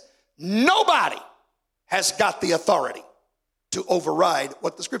this: nobody has got the authority to override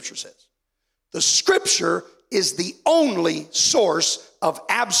what the Scripture says. The Scripture is the only source of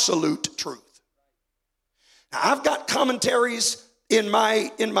absolute truth. Now, I've got commentaries in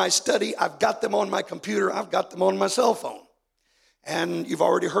my study. I've got them on my computer. I've got them on my cell phone. And you've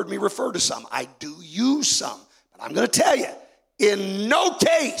already heard me refer to some. I do use some. But I'm going to tell you, in no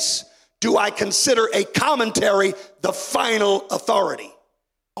case do I consider a commentary the final authority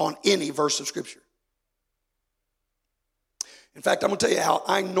on any verse of Scripture. In fact, I'm going to tell you how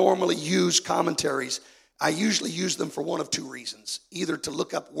I normally use commentaries. I usually use them for one of two reasons: either to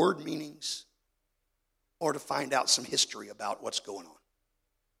look up word meanings or to find out some history about what's going on.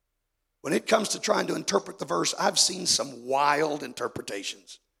 When it comes to trying to interpret the verse, I've seen some wild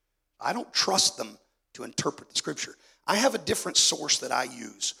interpretations. I don't trust them to interpret the Scripture. I have a different source that I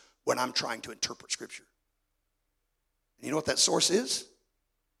use when I'm trying to interpret Scripture. And you know what that source is?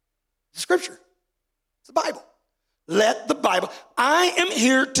 The Scripture. It's the Bible. Let the Bible. I am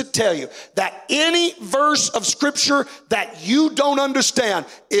here to tell you that any verse of Scripture that you don't understand,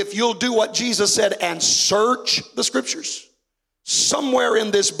 if you'll do what Jesus said and search the Scriptures, somewhere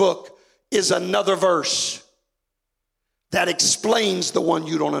in this book is another verse that explains the one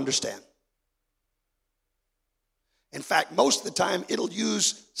you don't understand. In fact, most of the time, it'll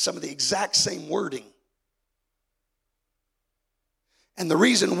use some of the exact same wording And the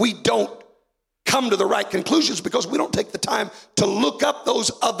reason we don't come to the right conclusions is because we don't take the time to look up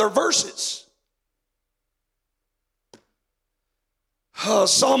those other verses.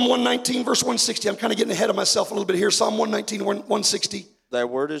 Psalm 119, verse 160. I'm kind of getting ahead of myself a little bit here. Psalm 119, 160. Thy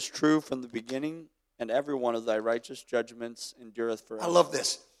word is true from the beginning, and every one of thy righteous judgments endureth forever. I love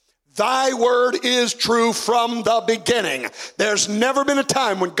this. Thy word is true from the beginning. There's never been a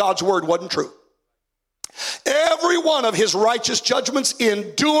time when God's word wasn't true. Every one of his righteous judgments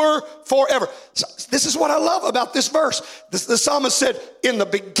endure forever. So this is what I love about this verse. The psalmist said, in the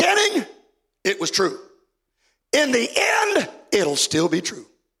beginning, it was true. In the end, it'll still be true.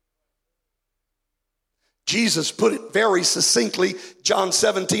 Jesus put it very succinctly, John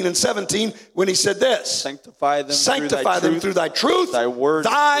 17:17, when he said this. Sanctify them through thy truth. Thy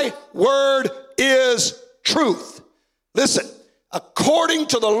word is truth. Listen, according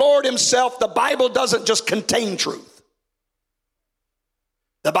to the Lord himself, the Bible doesn't just contain truth.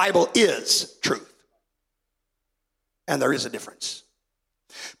 The Bible is truth. And there is a difference.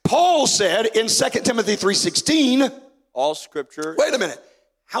 Paul said in 2 Timothy 3:16, all scripture. Wait a minute.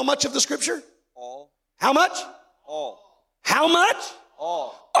 How much of the scripture? All. How much? All. How much?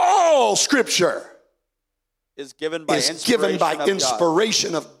 All. All scripture is given by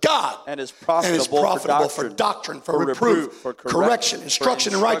inspiration of God and is profitable for doctrine, for reproof, for correction,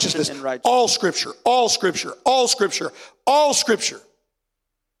 instruction, and righteousness. All scripture, all scripture, all scripture, all scripture.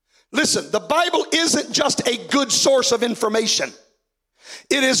 Listen, the Bible isn't just a good source of information.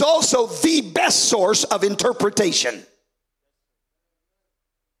 It is also the best source of interpretation.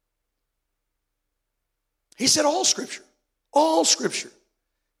 He said all scripture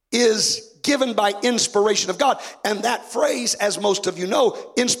is given by inspiration of God. And that phrase, as most of you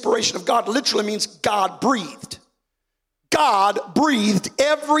know, inspiration of God literally means God breathed. God breathed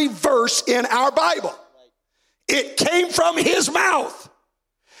every verse in our Bible. It came from his mouth.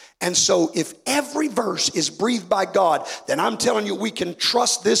 And so if every verse is breathed by God, then I'm telling you, we can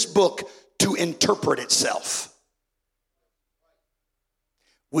trust this book to interpret itself.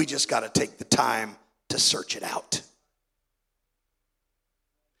 We just got to take the time to search it out.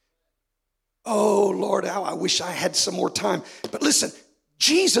 Oh, Lord, how I wish I had some more time. But listen,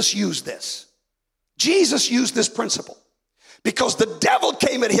 Jesus used this. Jesus used this principle because the devil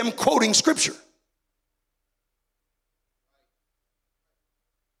came at him quoting scripture.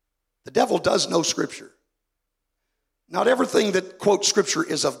 The devil does know scripture. Not everything that quotes scripture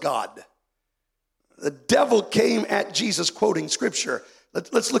is of God. The devil came at Jesus quoting scripture.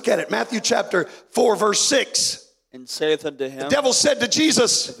 Let's look at it. Matthew chapter 4, verse 6. And saith unto him, the devil said to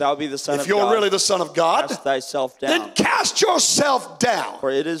Jesus, if thou be the Son of God, if you're really the Son of God, cast thyself down. Then cast yourself down. For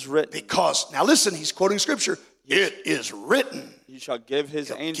it is written. Because, now listen, he's quoting scripture. It is written. He shall give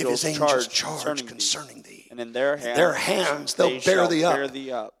his angels charge concerning thee. And in their hands they'll bear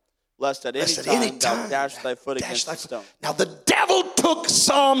thee up. Lest at any time thou dash thy foot against the stone. Now the devil took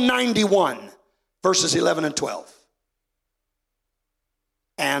Psalm 91, verses 11 and 12,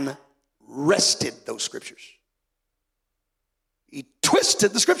 and wrested those scriptures. He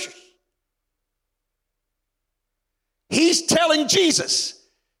twisted the scriptures. He's telling Jesus,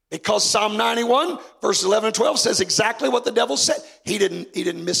 because Psalm 91, verses 11 and 12 says exactly what the devil said. He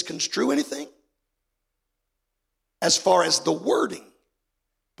didn't misconstrue anything as far as the wording.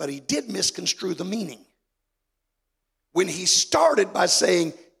 But he did misconstrue the meaning when he started by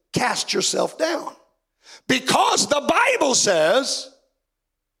saying, cast yourself down. Because the Bible says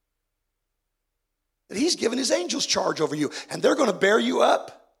that he's given his angels charge over you, and they're going to bear you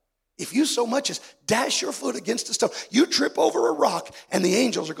up. If you so much as dash your foot against a stone, you trip over a rock, and the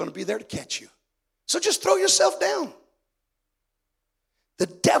angels are going to be there to catch you. So just throw yourself down. The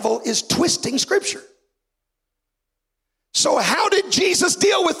devil is twisting scripture. So how did Jesus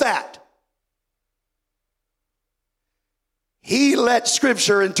deal with that? He let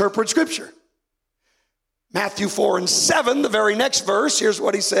scripture interpret scripture. Matthew 4 and 7, the very next verse, here's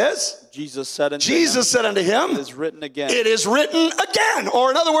what he says. Jesus said unto him, it is written again. It is written again.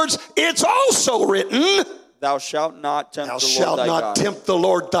 Or in other words, it's also written, thou shalt not tempt the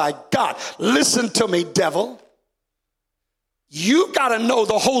Lord thy God. Listen to me, devil. You've got to know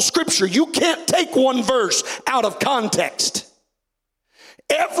the whole scripture. You can't take one verse out of context.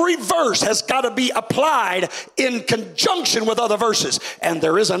 Every verse has got to be applied in conjunction with other verses. And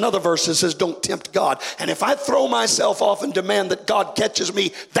there is another verse that says, don't tempt God. And if I throw myself off and demand that God catches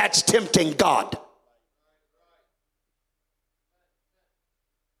me, that's tempting God.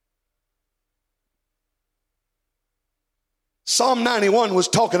 Psalm 91 was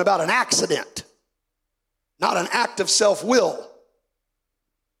talking about an accident, not an act of self-will.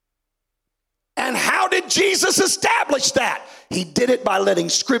 And how did Jesus establish that? He did it by letting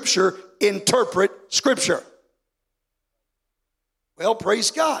Scripture interpret Scripture. Well,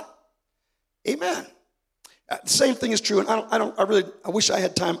 praise God. Amen. The same thing is true, and I wish I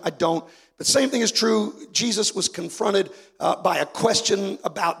had time. I don't. But the same thing is true. Jesus was confronted by a question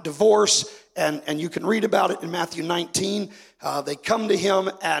about divorce, and you can read about it in Matthew 19. They come to him,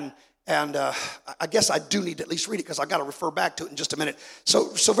 and I guess I do need to at least read it because I got to refer back to it in just a minute.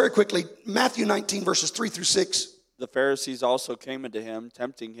 So very quickly, Matthew 19, verses 3 through 6. The Pharisees also came unto him,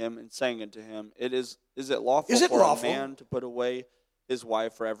 tempting him, and saying unto him, Is it lawful for a man to put away his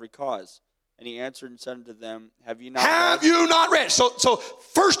wife for every cause? And he answered and said unto them, Have you not read? So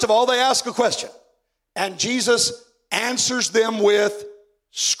first of all, they ask a question. And Jesus answers them with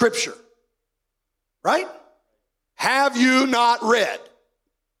Scripture. Right? Have you not read?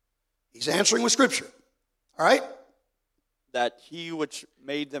 He's answering with Scripture. All right? That he which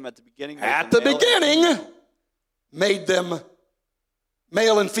made them at the beginning. Made them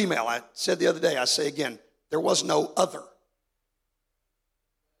male and female. I said the other day, I say again, there was no other.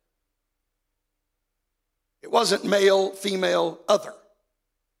 It wasn't male, female, other.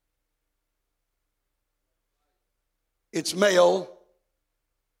 It's male,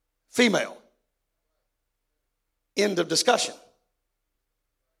 female. End of discussion.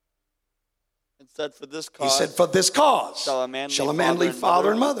 He said, for this cause shall a man leave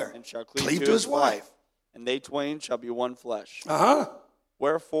father and mother, and shall cleave to his wife, and they twain shall be one flesh.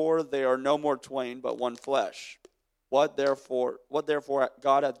 Wherefore they are no more twain, but one flesh. What therefore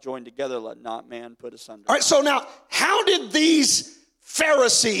God hath joined together, let not man put asunder. All right, so now, how did these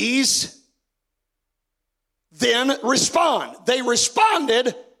Pharisees then respond? They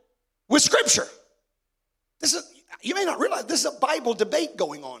responded with Scripture. You may not realize, this is a Bible debate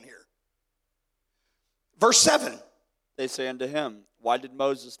going on here. Verse 7. They say unto him, Why did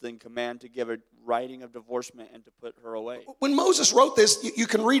Moses then command to give a writing of divorcement and to put her away? When Moses wrote this, you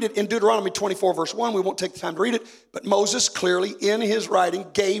can read it in Deuteronomy 24, verse 1. We won't take the time to read it. But Moses clearly, in his writing,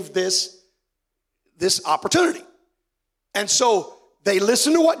 gave this opportunity. And so they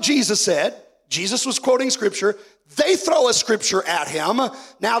listened to what Jesus said. Jesus was quoting Scripture. They throw a Scripture at him.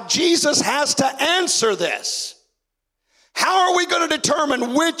 Now Jesus has to answer this. How are we going to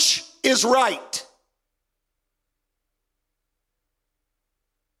determine which is right?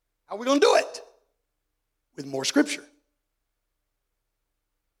 How are we going to do it? With more Scripture.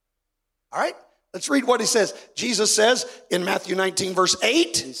 All right? Let's read what he says. Jesus says in Matthew 19, verse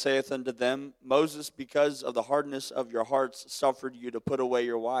 8. He saith unto them, Moses, because of the hardness of your hearts, suffered you to put away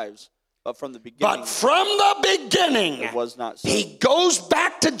your wives. But from the beginning, it was not so. He goes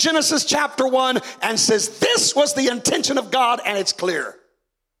back to Genesis chapter 1 and says, this was the intention of God, and it's clear.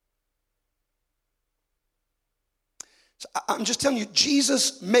 So I'm just telling you,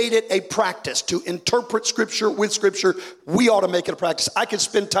 Jesus made it a practice to interpret Scripture with Scripture. We ought to make it a practice. I could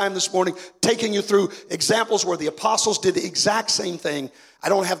spend time this morning taking you through examples where the apostles did the exact same thing. I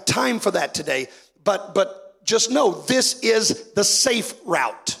don't have time for that today, but just know this is the safe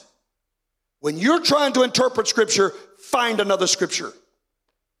route. When you're trying to interpret Scripture, find another Scripture.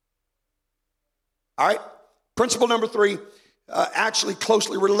 All right? Principle number 3. Actually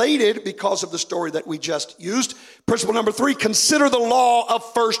closely related because of the story that we just used. Principle number 3, consider the law of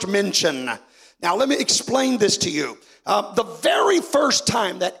first mention. Now, let me explain this to you. The very first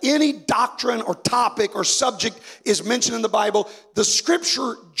time that any doctrine or topic or subject is mentioned in the Bible, the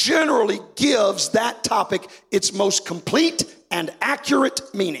Scripture generally gives that topic its most complete and accurate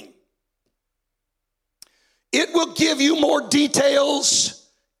meaning. It will give you more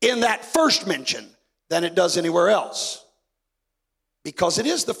details in that first mention than it does anywhere else. Because it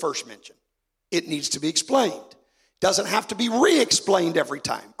is the first mention. It needs to be explained. It doesn't have to be re-explained every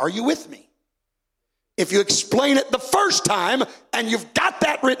time. Are you with me? If you explain it the first time and you've got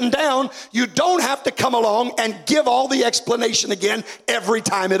that written down, you don't have to come along and give all the explanation again every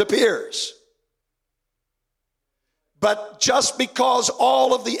time it appears. But just because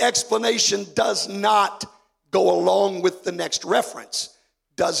all of the explanation does not go along with the next reference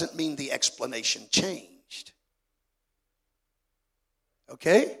doesn't mean the explanation changed.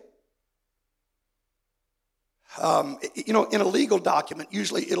 Okay? In a legal document,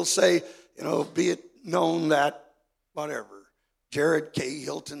 usually it'll say, be it known that whatever, Jared K.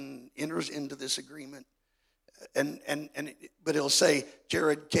 Hilton enters into this agreement, but it'll say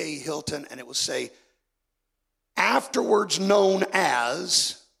Jared K. Hilton, and it will say afterwards known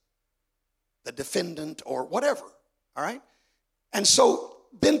as the defendant or whatever. All right, and so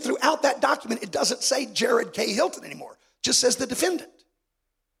then throughout that document, it doesn't say Jared K. Hilton anymore; it just says the defendant.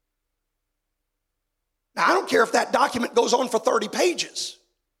 Now, I don't care if that document goes on for 30 pages.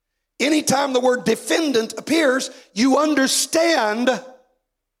 anytime the word defendant appears, you understand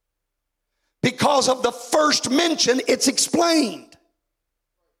because of the first mention, it's explained.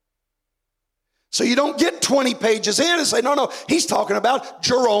 So you don't get 20 pages in and say, no, he's talking about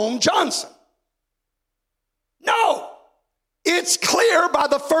Jerome Johnson. No, it's clear by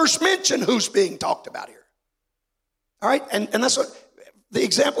the first mention who's being talked about here. All right, and that's what the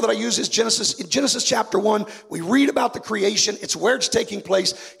example that I use is Genesis. In Genesis chapter 1, we read about the creation. It's where it's taking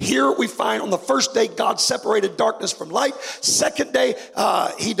place. Here we find on the first day, God separated darkness from light. Second day,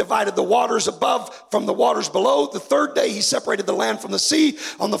 he divided the waters above from the waters below. The third day, he separated the land from the sea.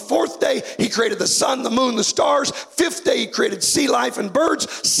 On the fourth day, he created the sun, the moon, the stars. Fifth day, he created sea life and birds.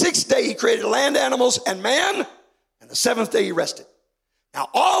 Sixth day, he created land animals and man. And the seventh day, he rested. Now,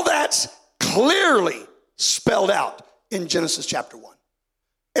 all that's clearly spelled out in Genesis chapter 1.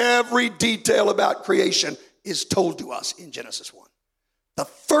 Every detail about creation is told to us in Genesis 1. The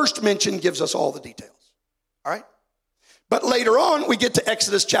first mention gives us all the details. All right? But later on, we get to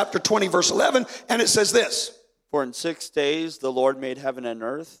Exodus chapter 20, verse 11, and it says this. For in 6 days the Lord made heaven and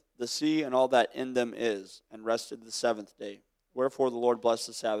earth, the sea and all that in them is, and rested the seventh day. Wherefore the Lord blessed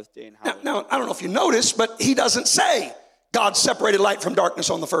the Sabbath day and hallowed it. Now, I don't know if you noticed, but he doesn't say God separated light from darkness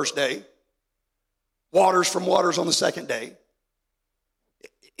on the first day, waters from waters on the second day.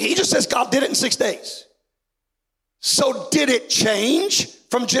 He just says God did it in 6 days. So did it change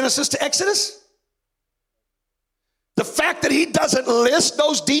from Genesis to Exodus? The fact that he doesn't list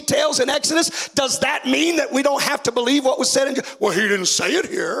those details in Exodus, does that mean that we don't have to believe what was said in Genesis? Well, he didn't say it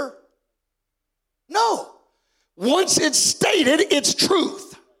here. No. Once it's stated, it's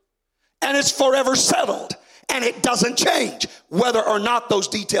truth. And it's forever settled. And it doesn't change whether or not those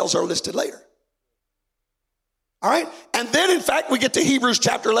details are listed later. All right? And then, in fact, we get to Hebrews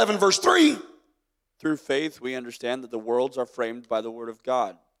chapter 11, verse 3. Through faith, we understand that the worlds are framed by the word of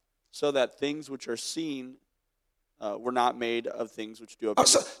God, so that things which are seen were not made of things which do appear.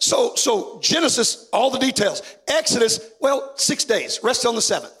 So Genesis, all the details. Exodus, 6 days. Rest on the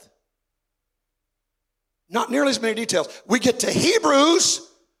seventh. Not nearly as many details. We get to Hebrews.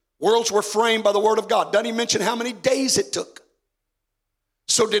 Worlds were framed by the word of God. Doesn't he mention how many days it took?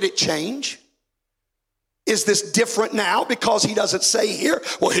 So did it change? Is this different now because he doesn't say here?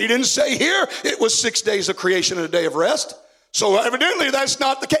 Well, he didn't say here it was 6 days of creation and a day of rest. So evidently that's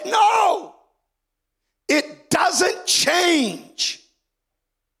not the case. No, it doesn't change.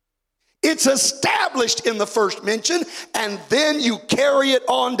 It's established in the first mention, and then you carry it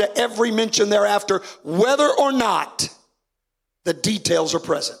on to every mention thereafter, whether or not the details are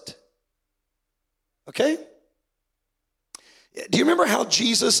present. Okay? Do you remember how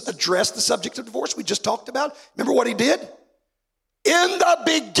Jesus addressed the subject of divorce we just talked about? Remember what he did? In the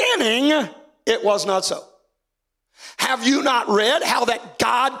beginning, it was not so. Have you not read how that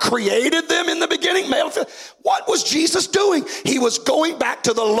God created them in the beginning? Male and female. What was Jesus doing? He was going back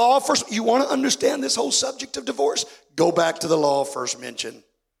to the law first. You want to understand this whole subject of divorce? Go back to the law first mention.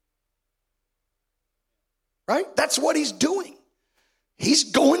 Right? That's what he's doing.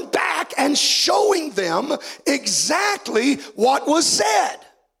 He's going back and showing them exactly what was said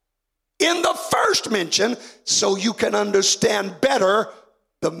in the first mention so you can understand better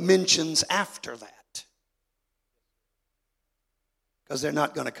the mentions after that. Because they're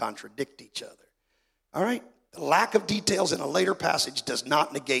not going to contradict each other. All right? The lack of details in a later passage does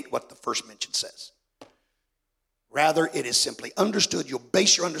not negate what the first mention says. Rather, it is simply understood. You'll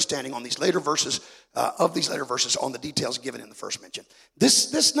base your understanding on these later verses, on the details given in the first mention.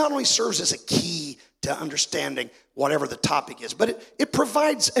 This not only serves as a key to understanding whatever the topic is, but it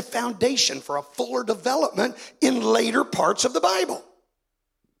provides a foundation for a fuller development in later parts of the Bible.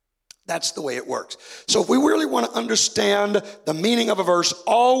 That's the way it works. So if we really want to understand the meaning of a verse,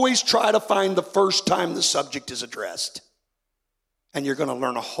 always try to find the first time the subject is addressed. And you're going to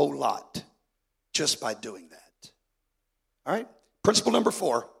learn a whole lot just by doing that. All right, principle number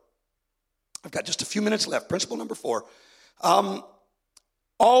 4. I've got just a few minutes left. Principle number 4.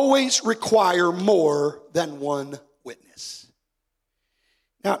 Always require more than one witness.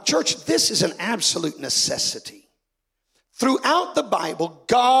 Now, church, this is an absolute necessity. Throughout the Bible,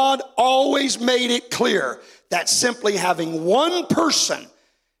 God always made it clear that simply having one person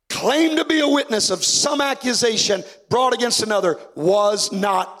claim to be a witness of some accusation brought against another was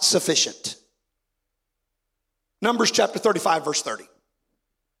not sufficient. Numbers chapter 35, verse 30.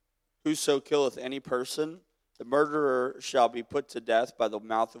 Whoso killeth any person, the murderer shall be put to death by the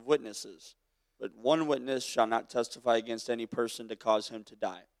mouth of witnesses. But one witness shall not testify against any person to cause him to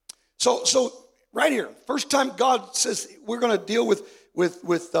die. So right here, first time God says we're going to deal with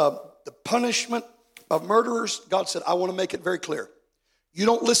the punishment of murderers, God said, I want to make it very clear. You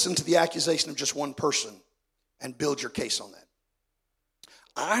don't listen to the accusation of just one person and build your case on that.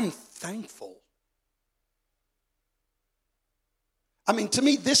 I'm thankful. I mean, to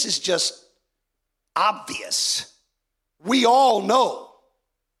me, this is just obvious. We all know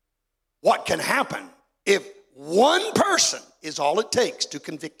what can happen if one person is all it takes to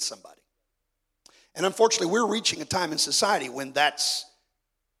convict somebody. And unfortunately, we're reaching a time in society when that's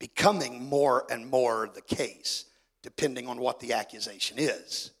becoming more and more the case, depending on what the accusation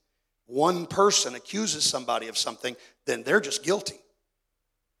is. One person accuses somebody of something, then they're just guilty.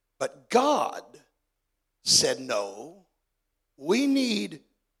 But God said, no, we need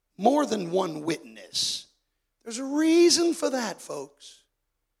more than one witness. There's a reason for that, folks.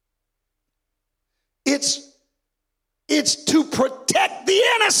 It's to protect the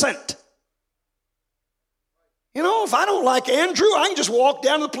innocent. You know, if I don't like Andrew, I can just walk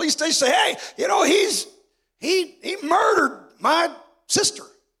down to the police station and say, hey, you know, he murdered my sister.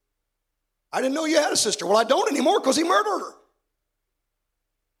 I didn't know you had a sister. Well, I don't anymore because he murdered her.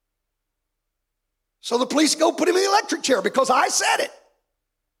 So the police go put him in the electric chair because I said it.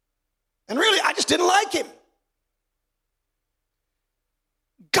 And really, I just didn't like him.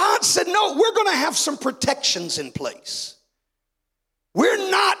 God said, no, we're going to have some protections in place.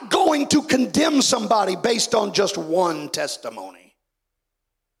 We're not going to condemn somebody based on just one testimony.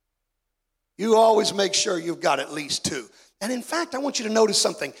 You always make sure you've got at least two. And in fact, I want you to notice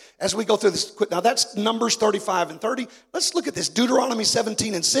something as we go through this. Now that's Numbers 35 and 30. Let's look at this. Deuteronomy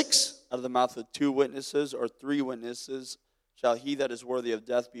 17 and 6. Out of the mouth of two witnesses or three witnesses shall he that is worthy of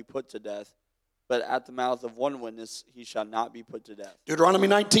death be put to death. But at the mouth of one witness he shall not be put to death. Deuteronomy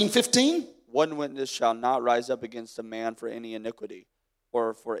 19:15. One witness shall not rise up against a man for any iniquity,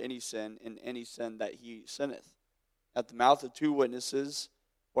 or for any sin, in any sin that he sinneth. At the mouth of two witnesses,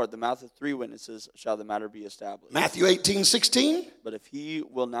 or at the mouth of three witnesses, shall the matter be established. Matthew 18:16. But if he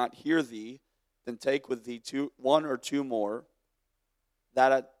will not hear thee, then take with thee one or two more,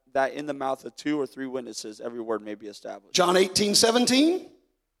 that in the mouth of two or three witnesses every word may be established. John 18:17.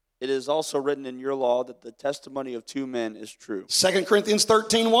 It is also written in your law that the testimony of two men is true. 2 Corinthians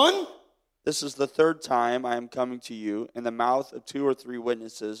 13:1. This is the third time I am coming to you. In the mouth of two or three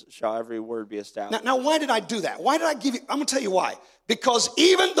witnesses shall every word be established. Now why did I do that? Why did I give you? I'm going to tell you why. Because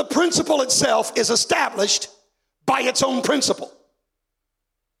even the principle itself is established by its own principle.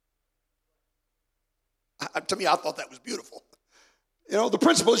 To me, I thought that was beautiful. You know, the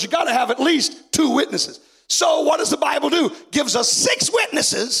principle is you got to have at least two witnesses. So what does the Bible do? Gives us 6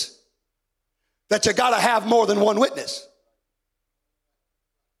 witnesses that you got to have more than one witness.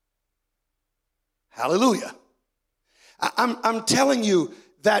 Hallelujah. I'm telling you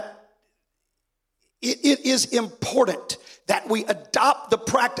that it is important that we adopt the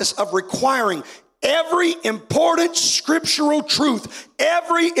practice of requiring every important scriptural truth,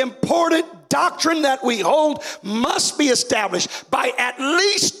 every important doctrine that we hold must be established by at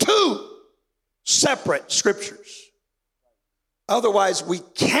least 2 separate scriptures. Otherwise, we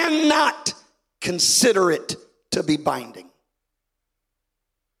cannot consider it to be binding.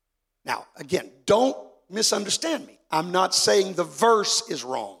 Now, again, don't misunderstand me. I'm not saying the verse is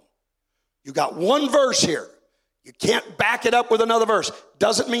wrong. You got one verse here. You can't back it up with another verse.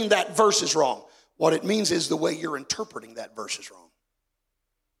 Doesn't mean that verse is wrong. What it means is the way you're interpreting that verse is wrong.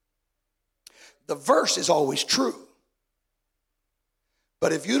 The verse is always true.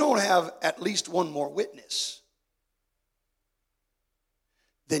 But if you don't have at least one more witness,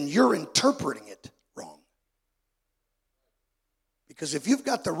 then you're interpreting it wrong. Because if you've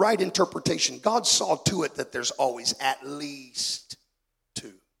got the right interpretation, God saw to it that there's always at least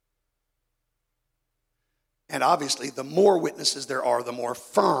 2. And obviously, the more witnesses there are, the more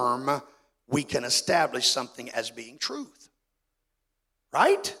firm we can establish something as being truth.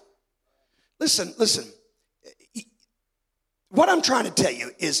 Right? Listen. What I'm trying to tell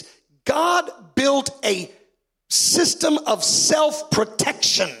you is God built a system of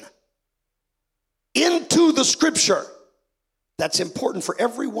self-protection into the scripture that's important for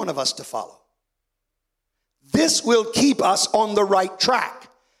every one of us to follow. This will keep us on the right track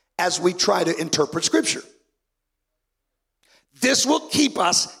as we try to interpret scripture. This will keep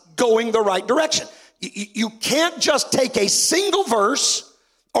us going the right direction. You can't just take a single verse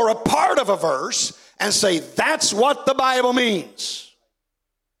or a part of a verse and say, that's what the Bible means.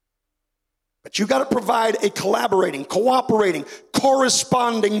 But you've got to provide a collaborating, cooperating,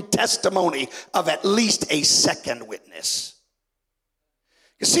 corresponding testimony of at least a second witness.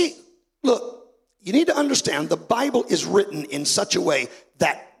 You see, look, you need to understand the Bible is written in such a way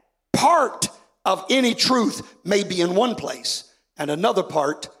that part of any truth may be in one place and another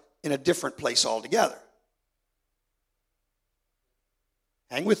part in a different place altogether.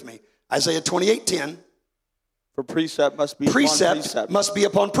 Hang with me. Isaiah 28:10. For precept must be precept upon precept. Must be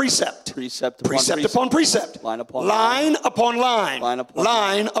upon precept. Precept upon precept. Upon precept. Line upon line. Upon line. Line upon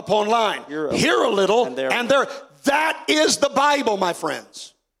line. Upon line. Here a little and there. That is the Bible, my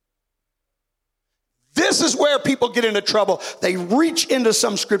friends. This is where people get into trouble. They reach into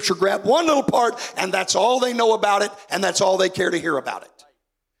some scripture, grab one little part, and that's all they know about it, and that's all they care to hear about it.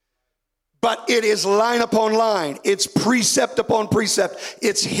 But it is line upon line. It's precept upon precept.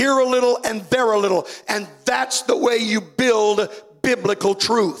 It's here a little and there a little. And that's the way you build biblical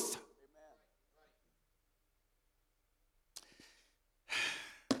truth.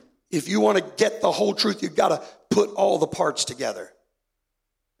 If you want to get the whole truth, you've got to put all the parts together.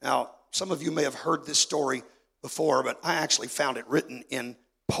 Now, some of you may have heard this story before, but I actually found it written in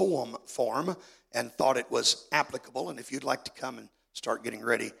poem form and thought it was applicable. And if you'd like to come and start getting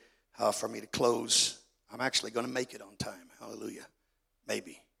ready for me to close, I'm actually going to make it on time. Hallelujah.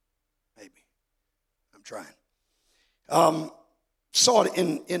 Maybe. I'm trying. Saw it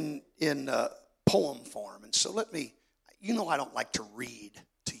in poem form. And so let me, I don't like to read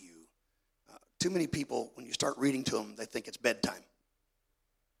to you. Too many people, when you start reading to them, they think it's bedtime.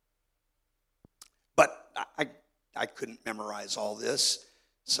 But I couldn't memorize all this,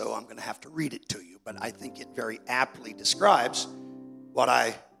 so I'm going to have to read it to you. But I think it very aptly describes what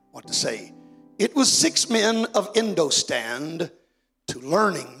I want to say. It was 6 men of Indostan, to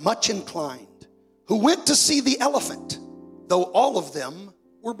learning much inclined, who went to see the elephant, though all of them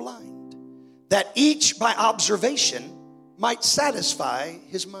were blind, that each by observation might satisfy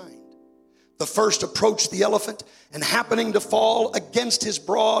his mind. The first approached the elephant, and happening to fall against his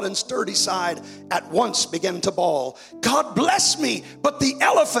broad and sturdy side, at once began to bawl, "God bless me, but the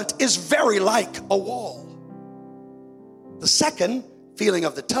elephant is very like a wall." The second, feeling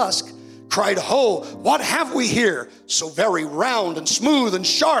of the tusk, cried, "Ho, what have we here? So very round and smooth and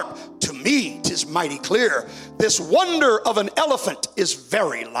sharp, to me 'tis mighty clear. This wonder of an elephant is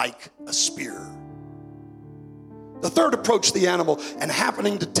very like a spear." The third approached the animal, and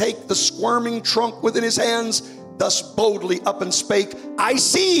happening to take the squirming trunk within his hands, thus boldly up and spake, "I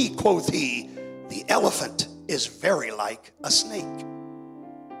see," quoth he, "the elephant is very like a snake."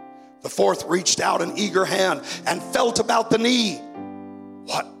 The fourth reached out an eager hand, and felt about the knee.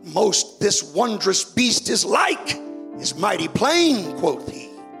 "What most this wondrous beast is like is mighty plain," quoth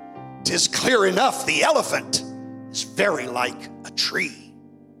he. "'Tis clear enough the elephant is very like a tree."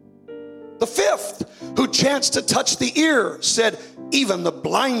 The fifth, who chanced to touch the ear, said, "Even the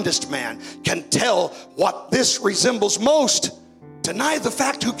blindest man can tell what this resembles most. Deny the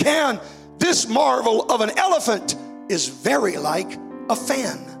fact who can. This marvel of an elephant is very like a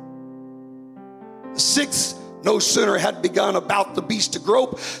fan." The sixth no sooner had begun about the beast to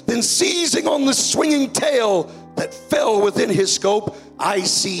grope, than seizing on the swinging tail that fell within his scope, "I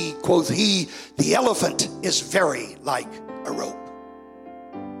see," quoth he, "the elephant is very like a rope."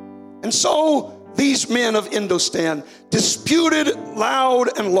 And so these men of Indostan disputed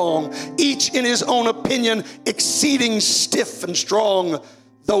loud and long, each in his own opinion exceeding stiff and strong.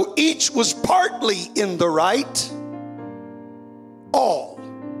 Though each was partly in the right, all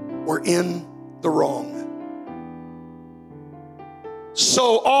were in the wrong.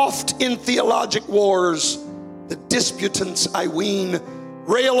 So oft in theologic wars, the disputants, I ween,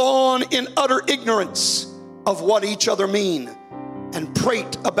 rail on in utter ignorance of what each other mean, and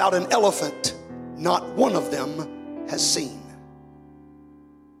prate about an elephant not one of them has seen.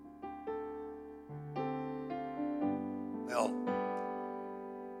 Well,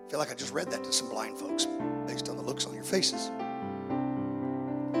 I feel like I just read that to some blind folks based on the looks on your faces.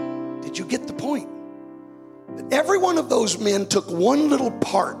 Did you get the point? That every one of those men took one little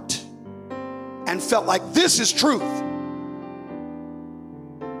part and felt like this is truth.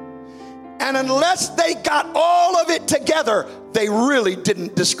 And unless they got all of it together, they really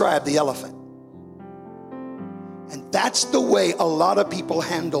didn't describe the elephant. And that's the way a lot of people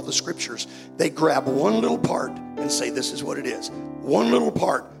handle the scriptures. They grab one little part and say, this is what it is. One little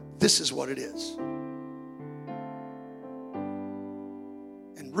part, this is what it is.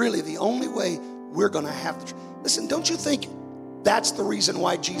 And really, the only way we're going to have the truth. Listen, don't you think that's the reason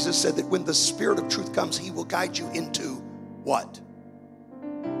why Jesus said that when the Spirit of truth comes, he will guide you into what?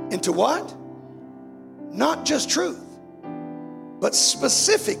 Into what? Not just truth, but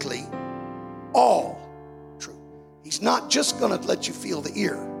specifically all truth. He's not just going to let you feel the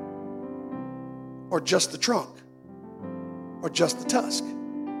ear or just the trunk or just the tusk.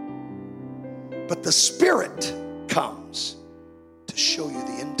 But the Spirit comes to show you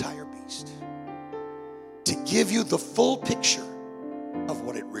the entire beast, to give you the full picture of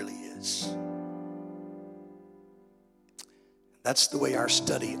what it really is. That's the way our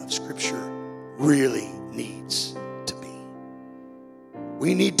study of Scripture really needs to be.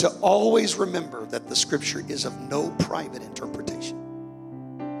 We need to always remember that the Scripture is of no private interpretation.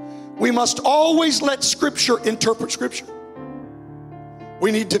 We must always let Scripture interpret Scripture.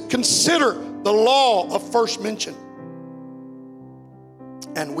 We need to consider the law of first mention.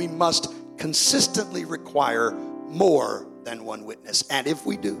 And we must consistently require more than one witness. And if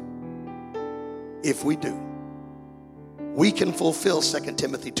we do, we can fulfill 2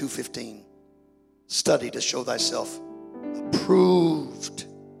 Timothy 2:15. Study to show thyself approved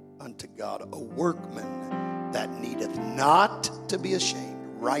unto God, a workman that needeth not to be ashamed,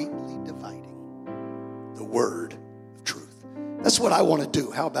 rightly dividing the word of truth. That's what I want to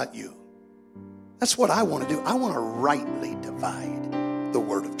do. How about you? That's what I want to do. I want to rightly divide the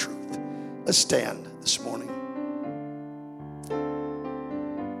word of truth. Let's stand this morning.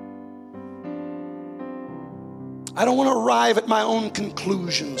 I don't want to arrive at my own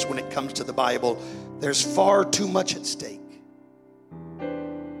conclusions when it comes to the Bible. There's far too much at stake.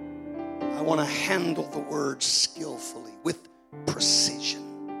 I want to handle the word skillfully, with precision,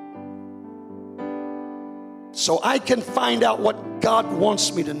 so I can find out what God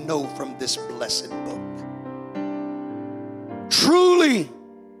wants me to know from this blessed book. Truly,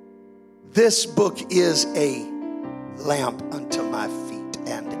 this book is a lamp unto my feet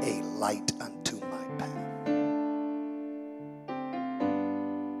and a light unto my path.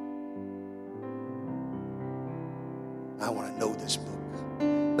 I want to know this book.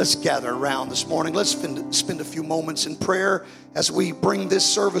 Let's gather around this morning. Let's spend a few moments in prayer as we bring this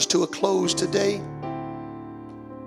service to a close today.